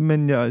roligt,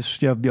 men jeg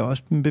er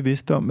også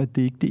bevidst om, at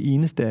det ikke det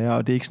eneste er,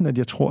 og det er ikke sådan, at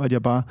jeg tror, at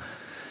jeg bare,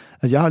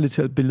 altså jeg har lidt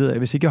selv et billede af,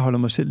 hvis ikke jeg holder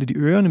mig selv lidt i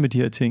ørerne med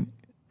de her ting,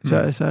 så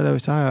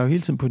har jeg jo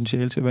hele tiden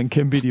potentiale til at være en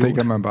kæmpe idiot.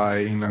 Stikker man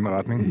bare i en eller anden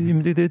retning?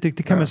 Jamen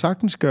det kan man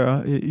sagtens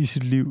gøre i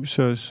sit liv.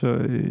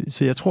 Så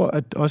jeg tror,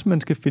 at også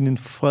man skal finde en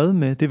fred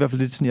med, det er i hvert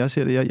fald lidt sådan, jeg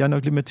ser det. Jeg er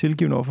nok lidt mere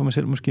tilgivende over for mig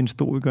selv, måske en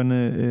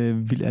stoikerne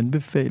vil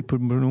anbefale på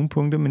nogle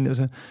punkter, men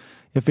altså,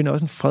 jeg finder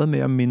også en fred med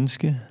at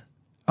menneske.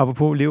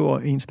 Apropos leve over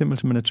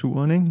enstemmelse med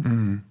naturen, ikke?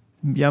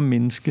 Jeg er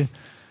menneske.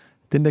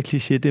 Den der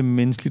kliché, det er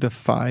menneskeligt at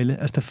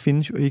fejle. Altså, der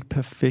findes jo ikke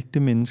perfekte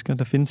mennesker.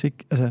 Der findes ikke,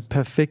 altså,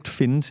 perfekt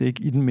findes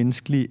ikke i den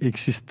menneskelige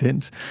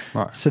eksistens.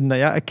 Nej. Så når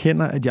jeg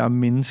erkender, at jeg er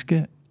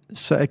menneske,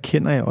 så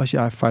erkender jeg også, at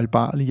jeg er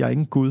fejlbarlig. Jeg er ikke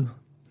en Gud.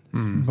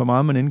 Hvor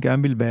meget man end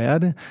gerne vil være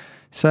det,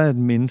 så er jeg et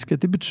menneske.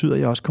 Det betyder, at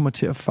jeg også kommer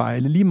til at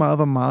fejle. Lige meget,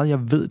 hvor meget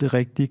jeg ved det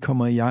rigtige,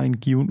 kommer jeg en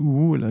given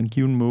uge, eller en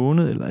given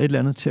måned, eller et eller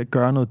andet til at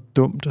gøre noget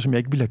dumt, og som jeg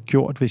ikke ville have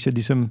gjort, hvis jeg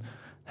ligesom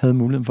havde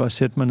muligheden for at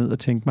sætte mig ned og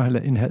tænke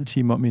mig en halv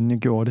time om, inden jeg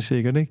gjorde det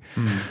sikkert, ikke?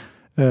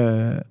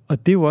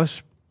 Og det er jo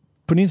også,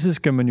 på den ene side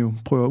skal man jo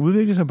prøve at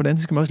udvikle sig, og på den anden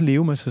side skal man også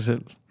leve med sig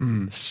selv,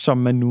 som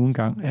man nu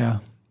engang er.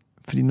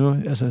 Fordi nu,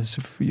 altså...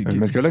 Men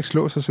man skal jo ikke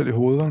slå sig selv i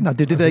hovedet. Nej,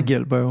 det er det, der ikke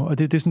hjælper jo. Og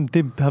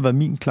det har været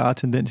min klare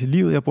tendens i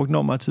livet. Jeg har brugt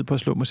enormt meget tid på at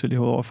slå mig selv i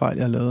hovedet over fejl,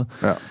 jeg har lavet.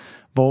 Ja.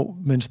 Hvor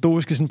med en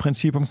stoisk sådan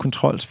princip om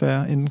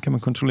kontrolsfære, enten kan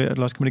man kontrollere det,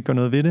 eller også kan man ikke gøre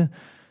noget ved det.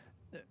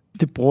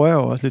 Det bruger jeg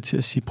jo også lidt til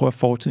at sige, prøv at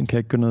fortiden kan jeg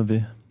ikke gøre noget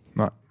ved.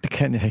 Nej. Det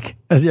kan jeg ikke.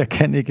 Altså, jeg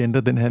kan ikke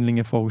ændre den handling,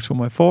 jeg foregår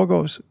mig i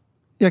forgårs.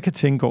 Jeg kan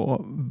tænke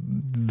over,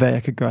 hvad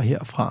jeg kan gøre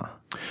herfra.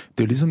 Det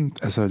er jo ligesom,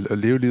 altså at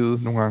leve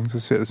livet nogle gange, så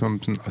ser det som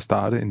sådan at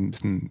starte en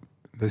sådan,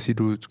 lad os sige,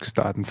 du skal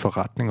starte en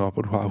forretning op,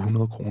 og du har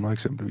 100 kroner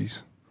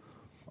eksempelvis.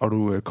 Og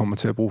du kommer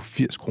til at bruge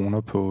 80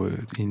 kroner på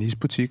i en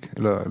isbutik,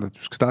 eller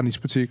du skal starte en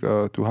isbutik,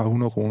 og du har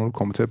 100 kroner, du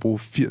kommer til at bruge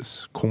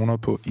 80 kroner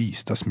på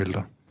is, der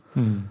smelter.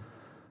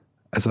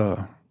 Altså,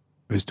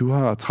 hvis du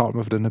har travlt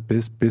med for den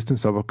her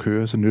business op at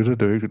køre, så nytter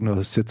det jo ikke noget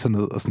at sætte sig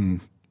ned og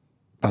sådan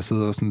bare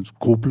sidde og sådan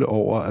gruble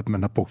over, at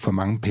man har brugt for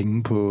mange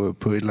penge på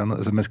et eller andet.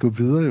 Altså, man skal jo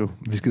videre jo.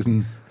 Vi skal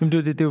sådan... Jamen,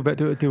 det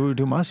er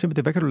jo meget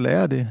simpelt. Hvad kan du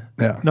lære af det?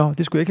 Ja. Nå,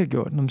 det skulle jeg ikke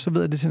have gjort. Nå, så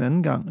ved jeg det til en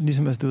anden gang.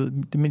 Ligesom, altså,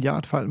 det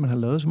milliardfejl, man har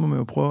lavet, så må man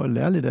jo prøve at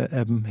lære lidt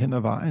af dem hen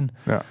ad vejen.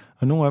 Ja.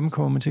 Og nogle af dem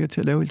kommer man sikkert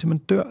til at lave, indtil man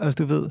dør.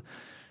 Altså, du ved...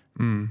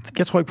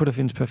 Jeg tror ikke på, at der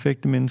findes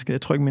perfekte mennesker.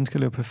 Jeg tror ikke, mennesker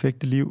lever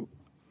perfekte liv.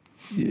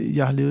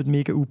 Jeg har levet et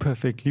mega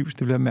uperfekt liv, så det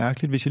ville være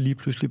mærkeligt, hvis jeg lige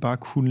pludselig bare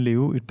kunne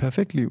leve et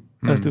perfekt liv.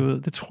 Altså, du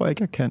ved, det tror jeg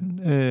ikke, jeg kan.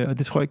 Og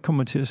det tror jeg ikke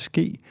kommer til at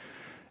ske.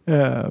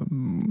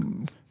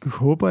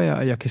 Håber jeg,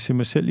 at jeg kan se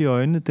mig selv i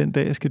øjnene den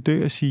dag, jeg skal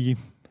dø og sige,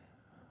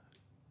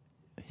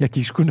 jeg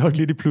gik sgu nok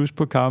lidt i plus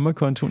på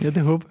karma-kontoen. Ja,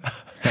 det håber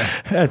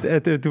jeg.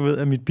 At du ved,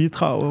 at mit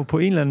bidrag på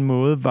en eller anden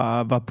måde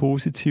var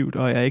positivt,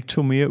 og jeg ikke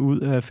tog mere ud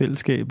af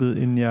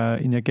fællesskabet, end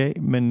jeg gav.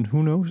 Men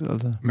who knows,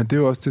 altså. Men det er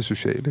jo også det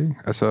sociale, ikke?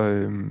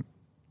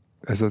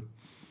 Altså,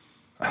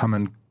 har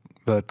man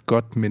været et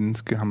godt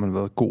menneske, har man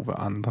været god ved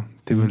andre.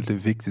 Det er vel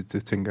det vigtigste,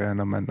 tænker jeg,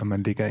 når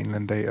man ligger en eller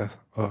anden dag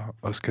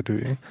og skal dø,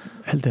 ikke?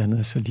 Alt andet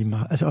er så lige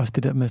meget. Altså også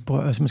det der med,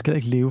 altså man skal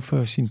ikke leve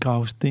for sin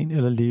gravsten,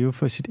 eller leve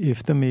for sit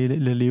eftermæle,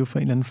 eller leve for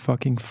en eller anden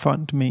fucking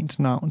fond med ens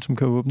navn, som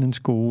kan åbne en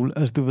skole.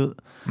 Altså du ved,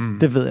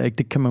 det ved jeg ikke,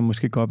 det kan man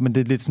måske godt, men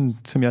det er lidt sådan,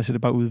 som jeg ser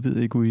det, bare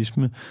udvidet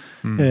egoisme.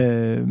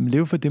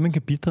 Leve for det, man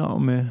kan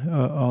bidrage med,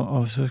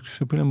 og så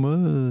på en eller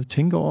anden måde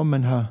tænke over, om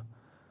man har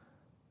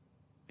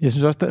Jeg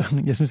synes også,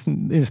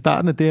 i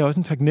starten af det er også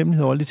en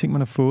taknemmelighed over alle de ting,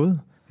 man har fået.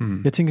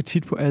 Jeg tænker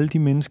tit på alle de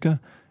mennesker,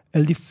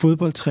 alle de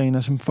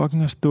fodboldtrænere, som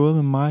fucking har stået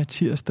med mig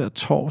tirsdag og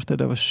torsdag,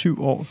 der var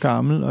 7 år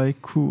gammel, og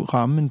ikke kunne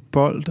ramme en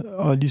bold,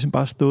 og ligesom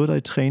bare stået der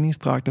i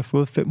træningsdragt og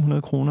fået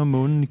 500 kroner om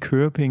måneden i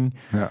kørepenge.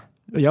 Ja.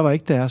 Og jeg var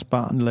ikke deres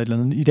barn eller et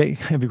eller andet. I dag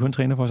er vi kun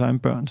træner for vores egen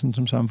børn, sådan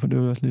som samfund. Det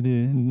er jo også lidt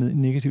en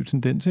negativ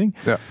tendens, ikke?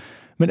 Ja.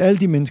 Men alle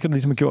de mennesker, der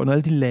ligesom har gjort noget,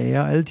 alle de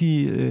lærere, alle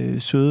de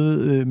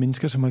søde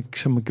mennesker, som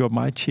har gjort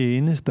mig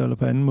tjeneste, eller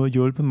på anden måde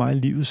hjulpet mig i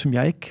livet, som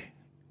jeg ikke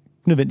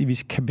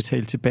nødvendigvis kan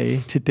betale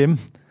tilbage til dem.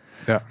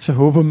 Ja. Så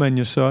håber man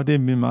jo så, det er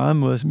min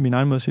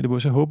egen måde at se det på,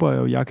 så håber jeg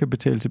jo, jeg kan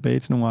betale tilbage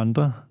til nogle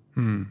andre,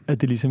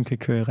 at det ligesom kan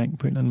køre i ring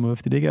på en eller anden måde.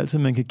 For det er ikke altid,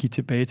 man kan give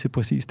tilbage til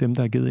præcis dem,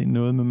 der har givet en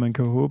noget, men man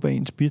kan jo håbe, at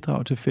ens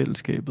bidrag til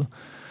fællesskabet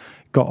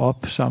går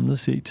op samlet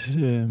set.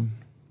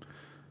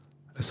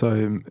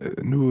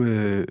 Nu...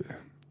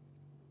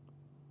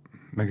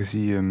 Man kan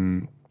sige,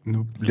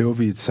 nu lever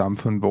vi i et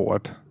samfund,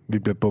 hvor vi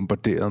bliver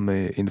bombarderet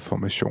med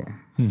information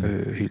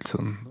hele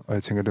tiden. Og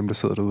jeg tænker, at dem, der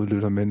sidder derude og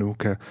lytter med nu,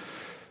 kan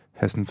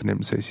have sådan en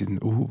fornemmelse af at sige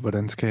sådan,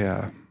 hvordan skal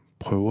jeg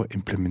prøve at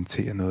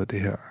implementere noget af det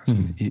her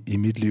sådan, i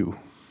mit liv?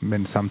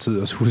 Men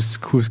samtidig også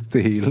huske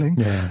det hele,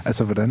 ikke? Yeah.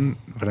 Altså,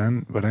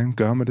 hvordan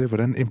gør man det?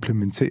 Hvordan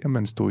implementerer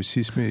man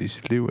stoicisme i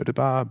sit liv? Er det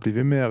bare at blive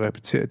ved med at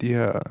repetere de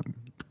her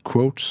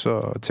quotes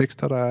og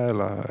tekster der er,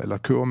 eller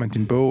køber man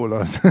din bog,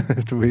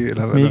 eller du ved,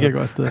 eller hvad? Mega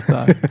godt sted at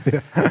starte. Ja.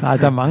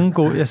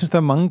 Nej, jeg synes, der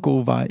er mange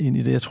gode veje ind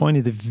i det. Jeg tror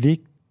egentlig, det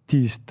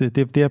vigtigste,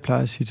 det jeg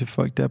plejer at sige til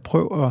folk, det er at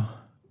prøve at,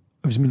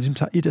 hvis man ligesom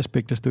tager et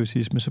aspekt af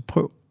stoicisme, så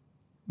prøv,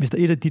 hvis der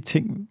er et af de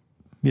ting,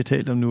 vi har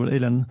talt om nu, eller et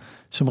eller andet,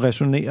 som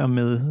resonerer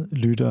med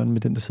lytteren,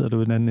 med den, der sidder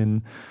derude i den anden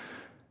ende,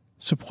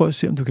 så prøv at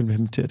se, om du kan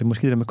implementere det.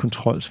 Måske det der med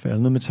kontrolsfald,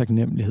 noget med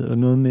taknemmelighed, eller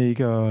noget med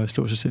ikke at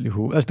slå sig selv i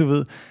hovedet. Altså du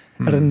ved,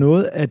 er der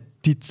noget af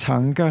de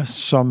tanker,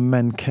 som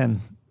man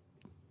kan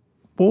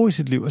bruge i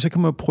sit liv, og så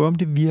kan man jo prøve, om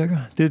det virker.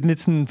 Det er lidt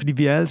sådan, fordi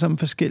vi er alle sammen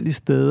forskellige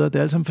steder, det er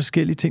alle sammen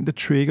forskellige ting, der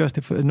trigger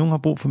os. Nogle har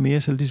brug for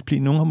mere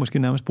selvdisciplin, nogle har måske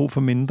nærmest brug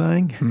for mindre,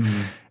 ikke?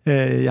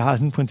 Jeg har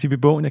sådan et princip i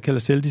bogen, jeg kalder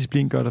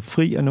selvdisciplin gør dig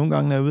fri, og nogle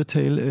gange, når jeg er ude at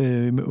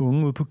tale med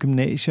unge ude på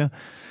gymnasier,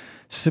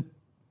 så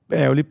er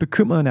jeg jo lidt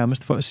bekymret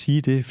nærmest for at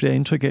sige det, for jeg har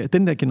indtryk af, at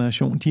den der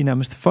generation, de er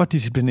nærmest for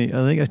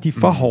disciplineret, ikke? Altså, de er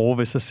for hårde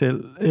ved sig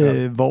selv,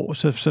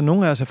 så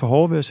nogle af os er for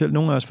hårde ved os selv,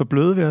 nogle af os er for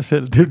bløde ved os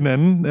selv, det er den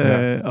anden,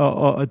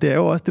 og det er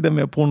jo også det der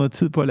med at bruge noget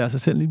tid på at lære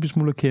sig selv en lille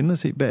smule at kende og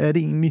se, hvad er det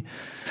egentlig,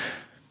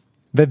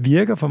 hvad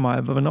virker for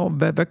mig,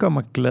 hvad gør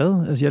mig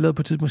glad? Altså, jeg lavede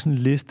på et tidspunkt sådan en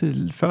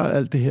liste, før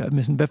alt det her,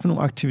 med sådan, hvad for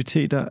nogle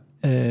aktiviteter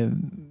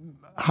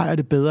har jeg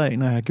det bedre af,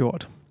 når jeg har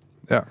gjort?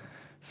 Ja.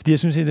 Fordi jeg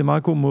synes, det er en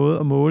meget god måde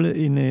at måle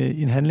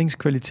en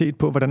handlingskvalitet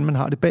på, hvordan man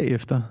har det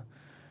bagefter.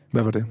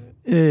 Hvad var det?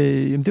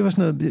 Jamen, det var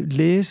sådan noget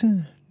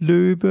læse,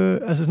 løbe,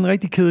 altså sådan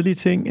rigtig kedelige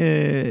ting.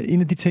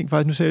 En af de ting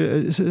faktisk, nu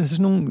sagde jeg,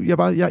 sådan nogle,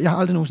 jeg har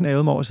aldrig nogensinde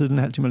ævet mig over at sidde en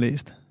halv time og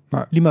læst.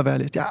 Nej. Lige meget hvad jeg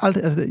har læst. Jeg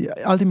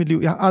har aldrig i mit liv,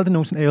 jeg har aldrig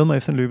nogensinde ævet mig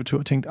efter en løbetur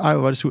og tænkt, hvor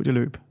var det surt, jeg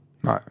løb.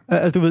 Nej.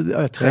 Altså du ved,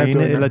 at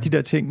træne eller de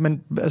der ting,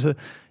 men altså,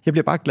 jeg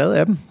bliver bare glad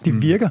af dem. De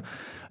virker.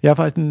 Jeg har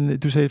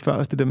faktisk, du sagde før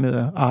også det der med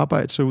at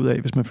arbejde så ud af,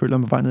 hvis man føler,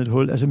 at man var nede i et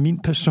hul. Altså min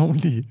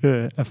personlige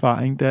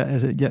erfaring, der,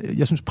 altså,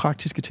 jeg synes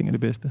praktiske ting er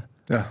det bedste.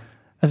 Ja.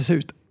 Altså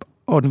seriøst,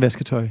 ordne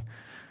vasketøj,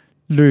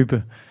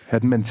 løbe. Ha'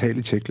 den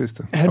mentale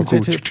checkliste.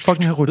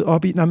 Fucking have ryddet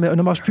op i. Og når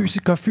man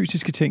også gør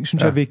fysiske ting,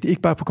 synes jeg er vigtigt.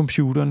 Ikke bare på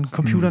computeren.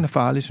 Computeren er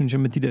farlig, synes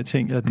jeg, med de der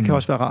ting. Eller det kan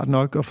også være rart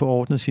nok at få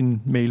ordnet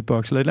sin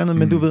mailbox eller et eller andet.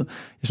 Men du ved,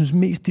 jeg synes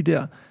mest de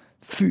der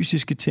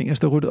fysiske ting.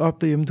 Altså, du har ryddet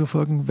op derhjemme, du har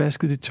fucking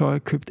vasket dit tøj,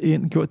 købt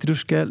ind, gjort det, du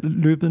skal,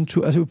 løbet en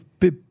tur. Altså,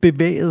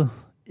 bevæget.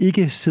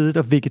 Ikke siddet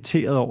og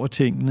vegeteret over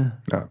tingene.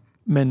 Ja.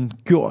 Men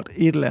gjort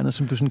et eller andet,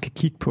 som du sådan kan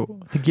kigge på.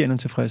 Det giver en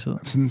tilfredshed.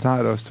 Sådan har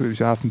jeg det også. Hvis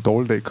jeg har haft en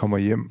dårlig dag, kommer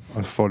hjem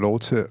og får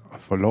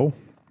lov,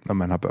 når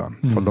man har børn,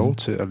 får lov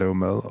til at lave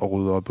mad og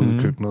rydde op ude i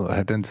køkkenet og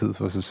have den tid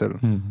for sig selv.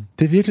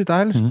 Det er virkelig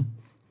dejligt.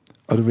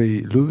 Og du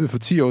ved, Ludvig for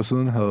 10 år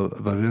siden havde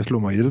været ved at slå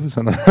mig ihjel, hvis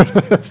han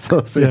havde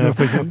stået og set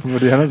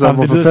fordi han har sagt,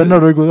 hvorfor fanden er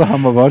du ikke ude og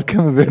hammer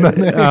vodka med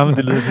vennerne? Ja, men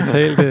det lyder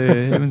totalt...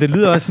 men det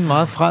lyder også sådan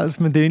meget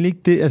frelst, men det er egentlig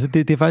ikke det. Altså,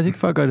 det er faktisk ikke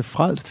for at gøre det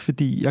frelst,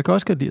 fordi jeg kan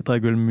også godt lide at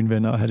drikke øl med mine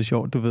venner og have det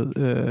sjovt, du ved.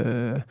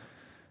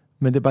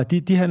 Men det er bare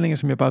de handlinger,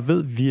 som jeg bare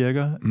ved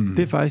virker.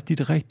 Det er faktisk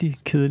de rigtig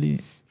kedelige,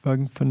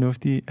 fucking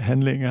fornuftige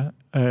handlinger.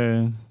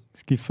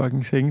 Skift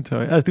fucking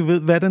sengetøj. Altså, du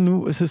ved, hvad der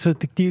nu... Så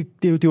det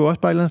er jo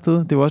også bare et eller andet sted.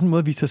 Det er jo også en måde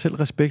at vise sig selv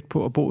respekt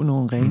på at bo i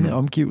nogle rene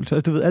omgivelser.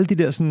 Altså, du ved, alle de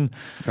der sådan...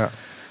 Ja.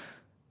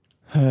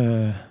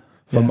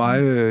 For mig,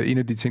 en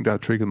af de ting, der har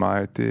trigget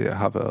mig, det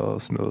har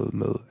været sådan noget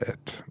med,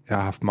 at jeg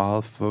har haft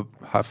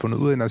har fundet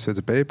ud af, når jeg ser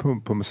tilbage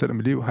på mig selv og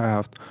mit liv, har jeg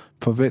haft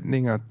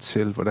forventninger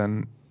til,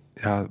 hvordan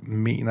jeg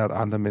mener, at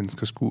andre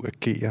mennesker skulle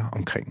agere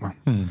omkring mig.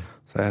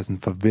 Så jeg har sådan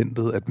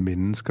forventet, at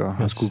mennesker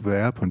har skulle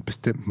være på en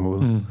bestemt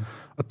måde.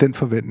 Og den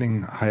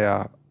forventning har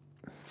jeg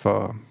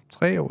for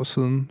 4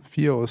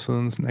 år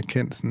siden sådan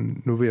erkendt,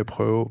 sådan, nu vil jeg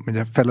prøve, men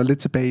jeg falder lidt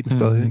tilbage i den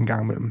stadig en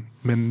gang imellem,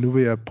 men nu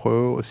vil jeg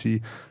prøve at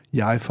sige,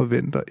 jeg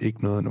forventer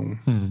ikke noget af nogen.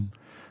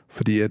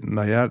 Fordi at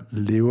når jeg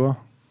lever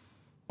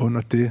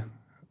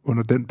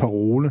under den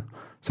parole,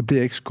 så bliver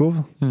jeg ikke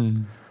skuffet.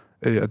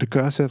 Og det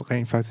gør så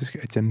rent faktisk,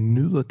 at jeg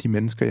nyder de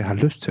mennesker, jeg har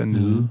lyst til at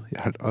nyde.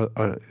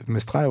 Og med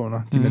streg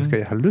under, de mennesker,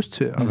 jeg har lyst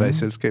til at være i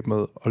selskab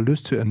med, og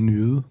lyst til at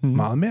nyde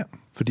meget mere.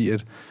 Fordi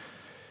at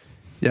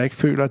jeg ikke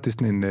føler, at det er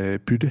sådan en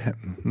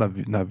byttehandel,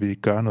 når vi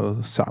gør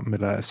noget sammen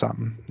eller er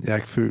sammen. Jeg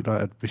ikke føler,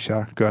 at hvis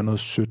jeg gør noget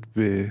sødt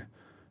ved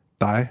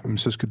dig,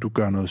 så skal du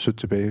gøre noget sødt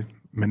tilbage.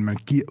 Men man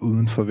giver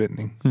uden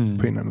forventning på en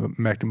eller anden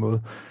mærkelig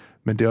måde.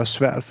 Men det er også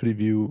svært, fordi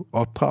vi er jo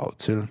opdraget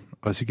til,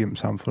 også igennem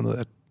samfundet,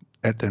 at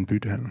alt er en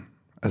byttehandel.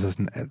 Altså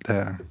sådan alt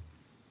er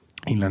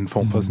en eller anden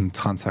form for sådan en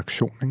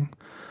transaktion,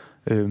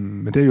 ikke?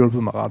 Men det har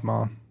hjulpet mig ret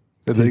meget.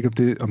 Jeg ved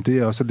ikke, om det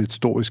er også lidt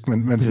stoisk,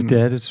 men sådan...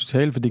 Det er det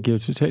totalt, for det giver jo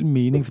totalt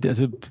mening. For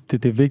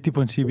det er vigtigt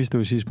princip i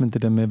stoicismen,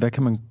 det der med, hvad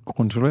kan man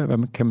kontrollere, hvad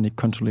kan man ikke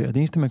kontrollere. Det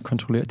eneste, man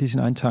kontrollerer, det er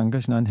sine egne tanker,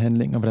 sine egne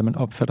handlinger, hvordan man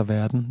opfatter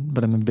verden,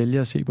 hvordan man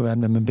vælger at se på verden,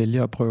 hvad man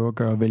vælger at prøve at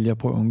gøre, vælger at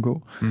prøve at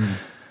undgå.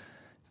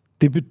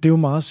 Det er jo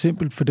meget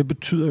simpelt, for det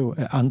betyder jo,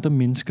 at andre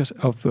menneskers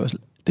opførsel,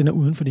 den er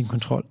uden for din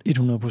kontrol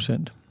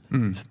 100%.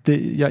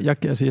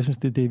 Så jeg synes,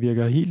 det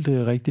virker helt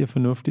rigtigt og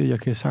fornuftigt, og jeg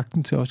kan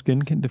sagtens også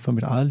genkende det for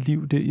mit eget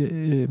liv.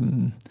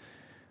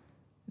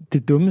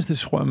 Det dummeste,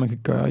 tror jeg, man kan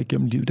gøre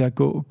igennem livet, det er at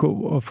gå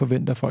og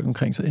forvente, at folk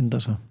omkring sig ændrer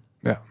sig.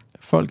 Ja.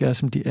 Folk er,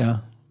 som de er.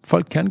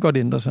 Folk kan godt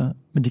ændre sig,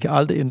 men de kan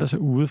aldrig ændre sig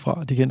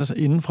udefra. De kan ændre sig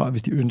indenfra,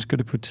 hvis de ønsker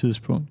det på et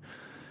tidspunkt.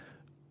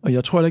 Og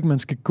jeg tror ikke, man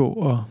skal gå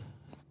og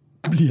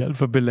blive alt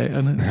for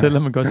belærende,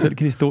 selvom man godt selv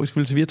kan historisk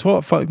følelse. Jeg tror,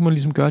 at folk må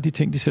ligesom gøre de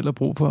ting, de selv har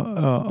brug for,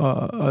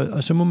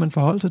 og så må man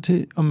forholde sig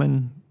til, om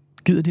man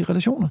gider de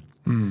relationer.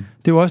 Det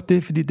er jo også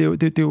det, fordi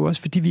det er jo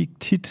også, fordi vi ikke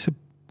tit, så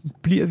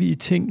bliver vi i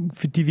ting,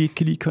 fordi vi ikke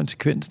kan lide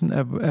konsekvensen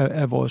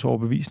af vores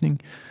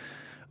overbevisning.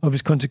 Og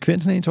hvis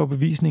konsekvensen af ens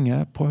overbevisning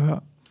er, prøv at høre,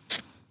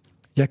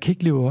 jeg kan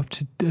ikke leve op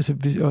til... Altså,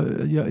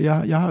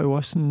 jeg har jo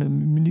også sådan...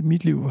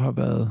 Mit liv har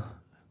været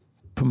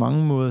på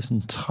mange måder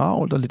sådan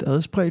travlt og lidt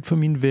adspredt for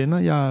mine venner.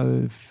 Jeg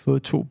har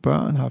fået 2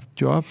 børn, haft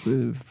job,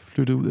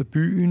 flyttet ud af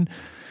byen.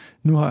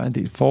 Nu har jeg en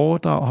del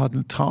foredrag, har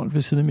lidt travlt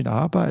ved siden af mit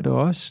arbejde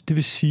også. Det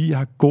vil sige, at jeg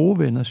har gode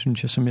venner,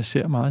 synes jeg, som jeg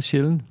ser meget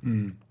sjældent.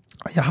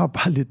 Og jeg har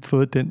bare lidt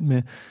fået den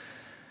med,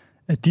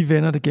 at de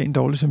venner, der gav en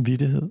dårlig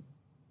samvittighed,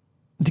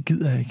 det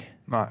gider jeg ikke.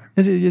 Nej.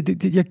 Altså,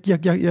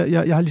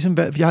 jeg har ligesom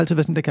jeg har altid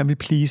været sådan, der gerne vil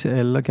please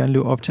alle, og gerne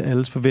leve op til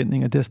alles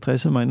forventninger. Det har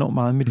stresset mig enormt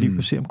meget i mit liv,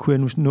 at se, om kunne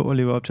jeg nu nå at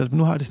leve op til. Men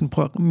nu har jeg det sådan,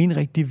 prøv mine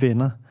rigtige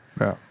venner.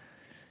 Ja.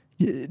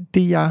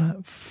 Det, jeg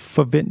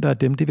forventer af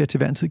dem, det vil jeg til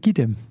hver en tid give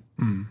dem.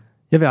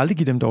 Jeg vil aldrig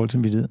give dem dårlig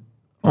samvittighed,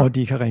 og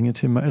de ikke har ringet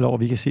til mig, eller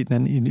vi kan se den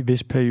anden i en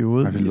vis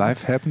periode.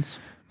 Life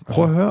happens.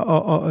 Prøv at høre,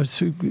 og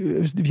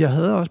jeg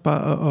havde også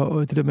bare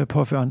og det der med at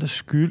påføre andres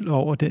skyld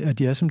over det, at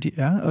de er, som de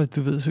er, og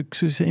du ved,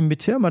 så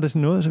inviterer mig det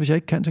sådan noget, så hvis jeg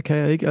ikke kan, så kan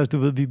jeg ikke. Altså,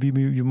 du ved,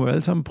 vi må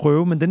alle sammen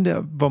prøve, men den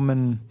der, hvor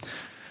man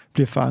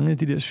bliver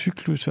fanget i de der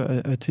cykluser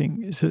af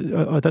ting,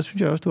 og der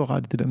synes jeg også, du har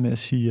ret i det der med at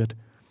sige, at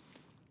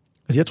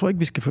altså, jeg tror ikke,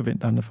 vi skal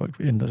forvente, at andre folk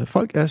ændrer sig.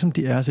 Folk er, som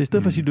de er, så i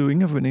stedet for at sige, at du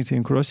ingen har forventning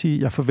til, kunne du også sige,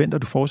 at jeg forventer,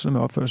 at du fortsætter med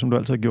at opføre, som du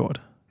altid har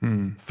gjort.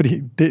 Fordi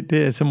det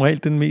er som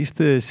regel den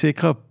mest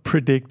sikre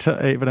predictor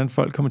af, hvordan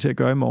folk kommer til at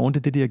gøre i morgen. Det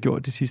er det, de har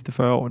gjort de sidste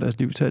 40 år af deres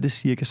liv. Så er det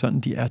cirka sådan,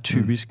 de er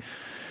typisk.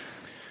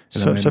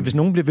 Så hvis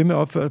nogen bliver ved med at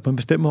opføre det på en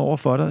bestemt måde over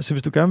for dig, så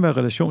hvis du gerne vil være i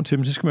relation til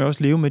dem, så skal man jo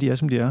også leve med, de er,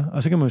 som de er.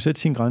 Og så kan man jo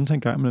sætte sine grænser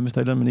en gang imellem, hvis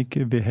der er noget, man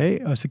ikke vil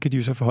have, og så kan de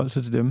jo så forholde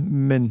sig til dem.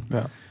 Men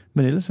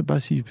ellers så bare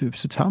sige,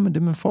 så tager man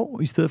det, man får,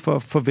 i stedet for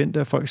at forvente,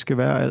 at folk skal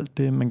være alt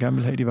det, man gerne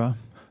vil have, de var.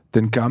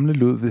 Den gamle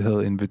Ludvig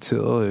havde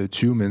inviteret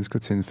 20 mennesker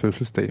til en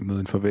fødselsdag med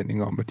en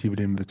forventning om, at de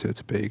ville invitere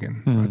tilbage igen.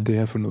 Og det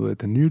har fundet ud af,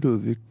 at den nye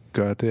Ludvig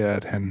gør, det er,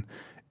 at han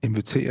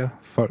inviterer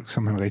folk,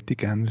 som han rigtig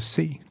gerne vil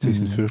se til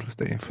sin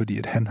fødselsdag, fordi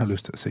at han har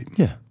lyst til at se dem.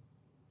 Ja.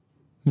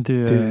 Men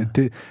det er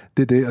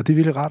det, og det er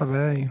virkelig rart at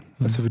være i.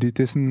 Altså, fordi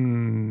det er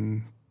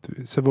sådan...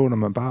 Så vågner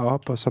man bare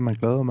op, og så er man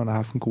glad, og man har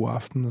haft en god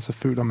aften, og så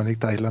føler man ikke,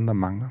 der er et eller andet, der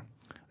mangler.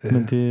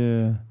 Men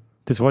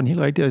det tror jeg er helt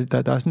rigtigt.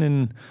 Der er sådan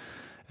en...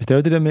 Altså, der er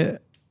jo det der med...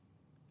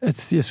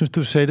 Altså, jeg synes,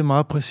 du sagde det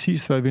meget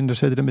præcist før, du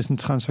sagde det der med sådan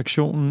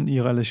transaktionen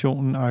i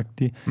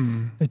relationen-agtigt. Altså,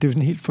 det er jo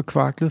sådan en helt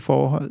forkvaklet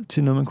forhold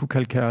til noget, man kunne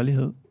kalde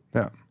kærlighed.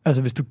 Ja.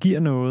 Altså, hvis du giver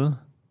noget,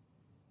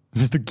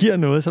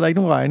 så er der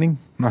ikke nogen regning.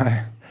 Nej.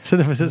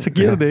 Så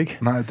giver du det ikke.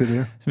 Nej, det er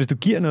det. Så hvis du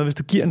giver noget, hvis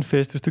du giver en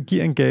fest, hvis du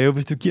giver en gave,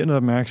 hvis du giver noget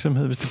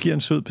opmærksomhed, hvis du giver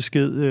en sød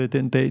besked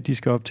den dag, de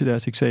skal op til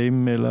deres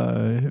eksamen,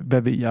 eller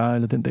hvad ved jeg,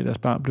 eller den dag, deres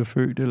barn blev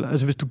født, eller,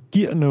 altså hvis du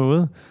giver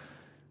noget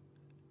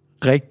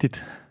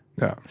rigtigt,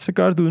 så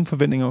gør du det uden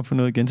forventninger om for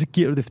noget igen. Så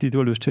giver du det, fordi du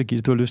har lyst til at give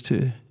det. Du har lyst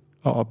til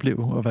at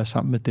opleve og være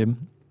sammen med dem.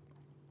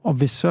 Og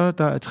hvis så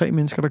der er 3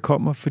 mennesker, der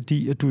kommer,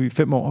 fordi at du i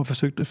 5 år har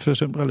forsøgt at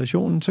forsømme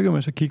relationen, så kan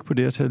man så kigge på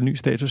det og tage en ny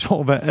status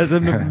over,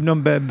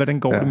 hvordan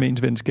går det med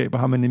ens venskaber?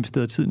 Har man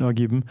investeret tid nok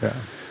i dem? Ja.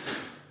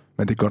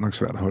 Men det er godt nok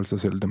svært at holde sig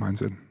selv, det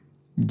mindset.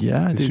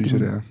 Ja, det synes jeg,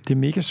 det er. Det er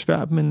mega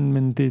svært,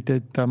 men der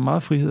er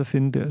meget frihed at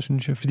finde der,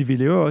 synes jeg. Fordi vi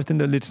lever også den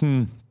der lidt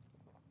sådan...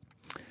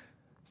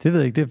 Det ved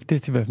jeg ikke,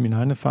 det er min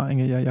egen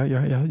erfaring.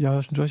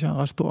 Jeg synes også, jeg har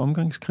en ret stor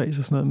omgangskreds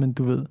og sådan noget, men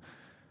du ved,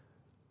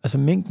 altså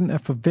mængden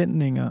af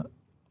forventninger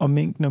og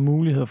mængden af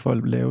muligheder for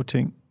at lave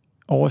ting,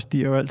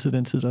 overstiger jo altid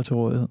den tid, der er til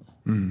rådighed.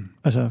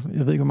 Altså,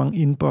 jeg ved ikke, hvor mange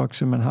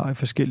inboxe man har i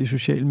forskellige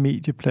sociale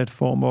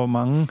medieplatformer, hvor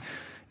mange,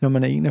 når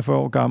man er 41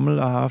 år gammel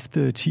og har haft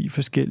 10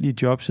 forskellige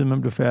jobs, siden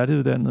man blev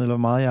færdiguddannet, eller hvor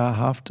meget jeg har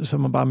haft, så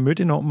har man bare mødt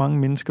enormt mange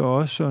mennesker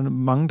også, og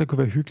mange, der kunne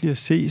være hyggelige at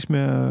ses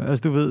med.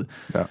 Altså, du ved,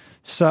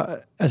 så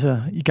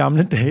altså, i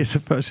gamle dage, så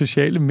før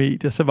sociale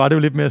medier, så var det jo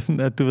lidt mere sådan,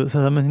 at du ved, så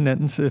havde man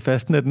hinandens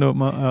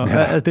fastnetnummer, og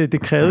altså,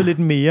 det krævede lidt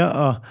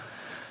mere at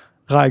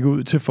række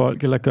ud til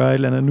folk, eller gøre et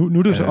eller andet. Nu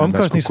er det jo så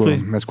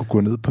omkostningsfri. Man skulle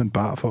gå ned på en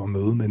bar for at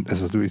møde, men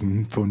altså, du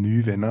sådan, få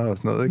nye venner og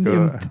sådan noget, ikke?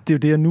 Jamen, det er jo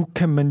det, og nu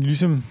kan man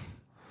ligesom...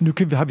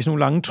 har vi sådan nogle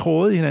lange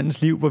tråde i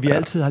hinandens liv, hvor vi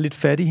altid har lidt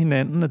fat i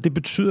hinanden, og det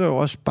betyder jo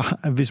også bare,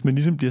 at hvis man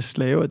ligesom bliver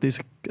slave af det,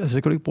 så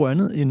kan du ikke bruge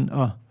andet end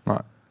at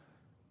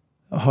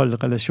holde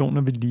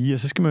relationer ved lige. Og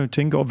så skal man jo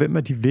tænke over, hvem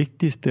er de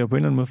vigtigste, og på en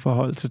eller anden måde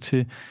forholde sig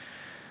til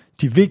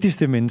de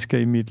vigtigste mennesker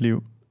i mit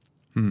liv.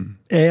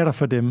 Er jeg der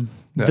for dem?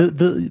 Ja.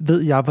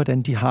 Ved jeg,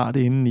 hvordan de har det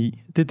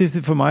indeni? Det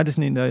for mig er det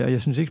sådan en, og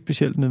jeg synes ikke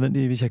specielt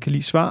nødvendigt, hvis jeg kan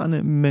lide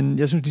svarene, men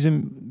jeg synes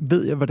ligesom,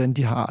 ved jeg, hvordan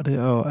de har det,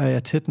 og er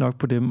jeg tæt nok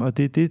på dem? Og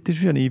det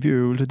synes jeg er en evig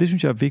øvelse. Det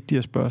synes jeg er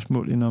vigtigere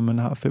spørgsmål, end når man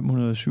har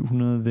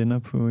 500-700 venner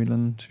på et eller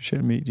andet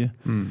social medie.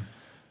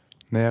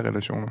 Nære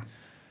relationer.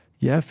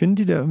 Ja,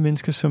 finde de der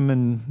mennesker, som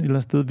man et eller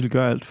andet sted vil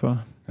gøre alt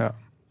for. Ja.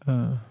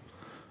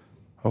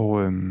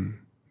 Og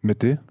med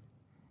det,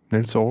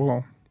 Niels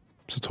Overgaard,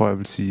 så tror jeg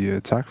vil sige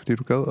tak, fordi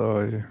du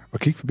gad at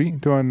kigge forbi.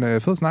 Det var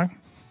en fed snak.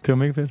 Det var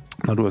mega fedt.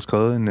 Når du har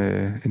skrevet en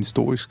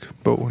historisk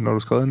bog, når du har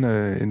skrevet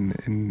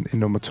en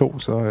nummer 2,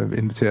 så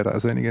inviterer jeg dig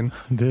altså ind igen.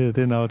 Det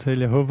er en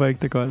aftale. Jeg håber ikke,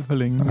 det går alt for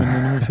længe, men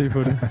nu må vi se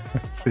på det.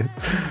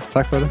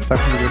 Tak for det. Tak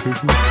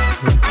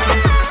for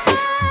det.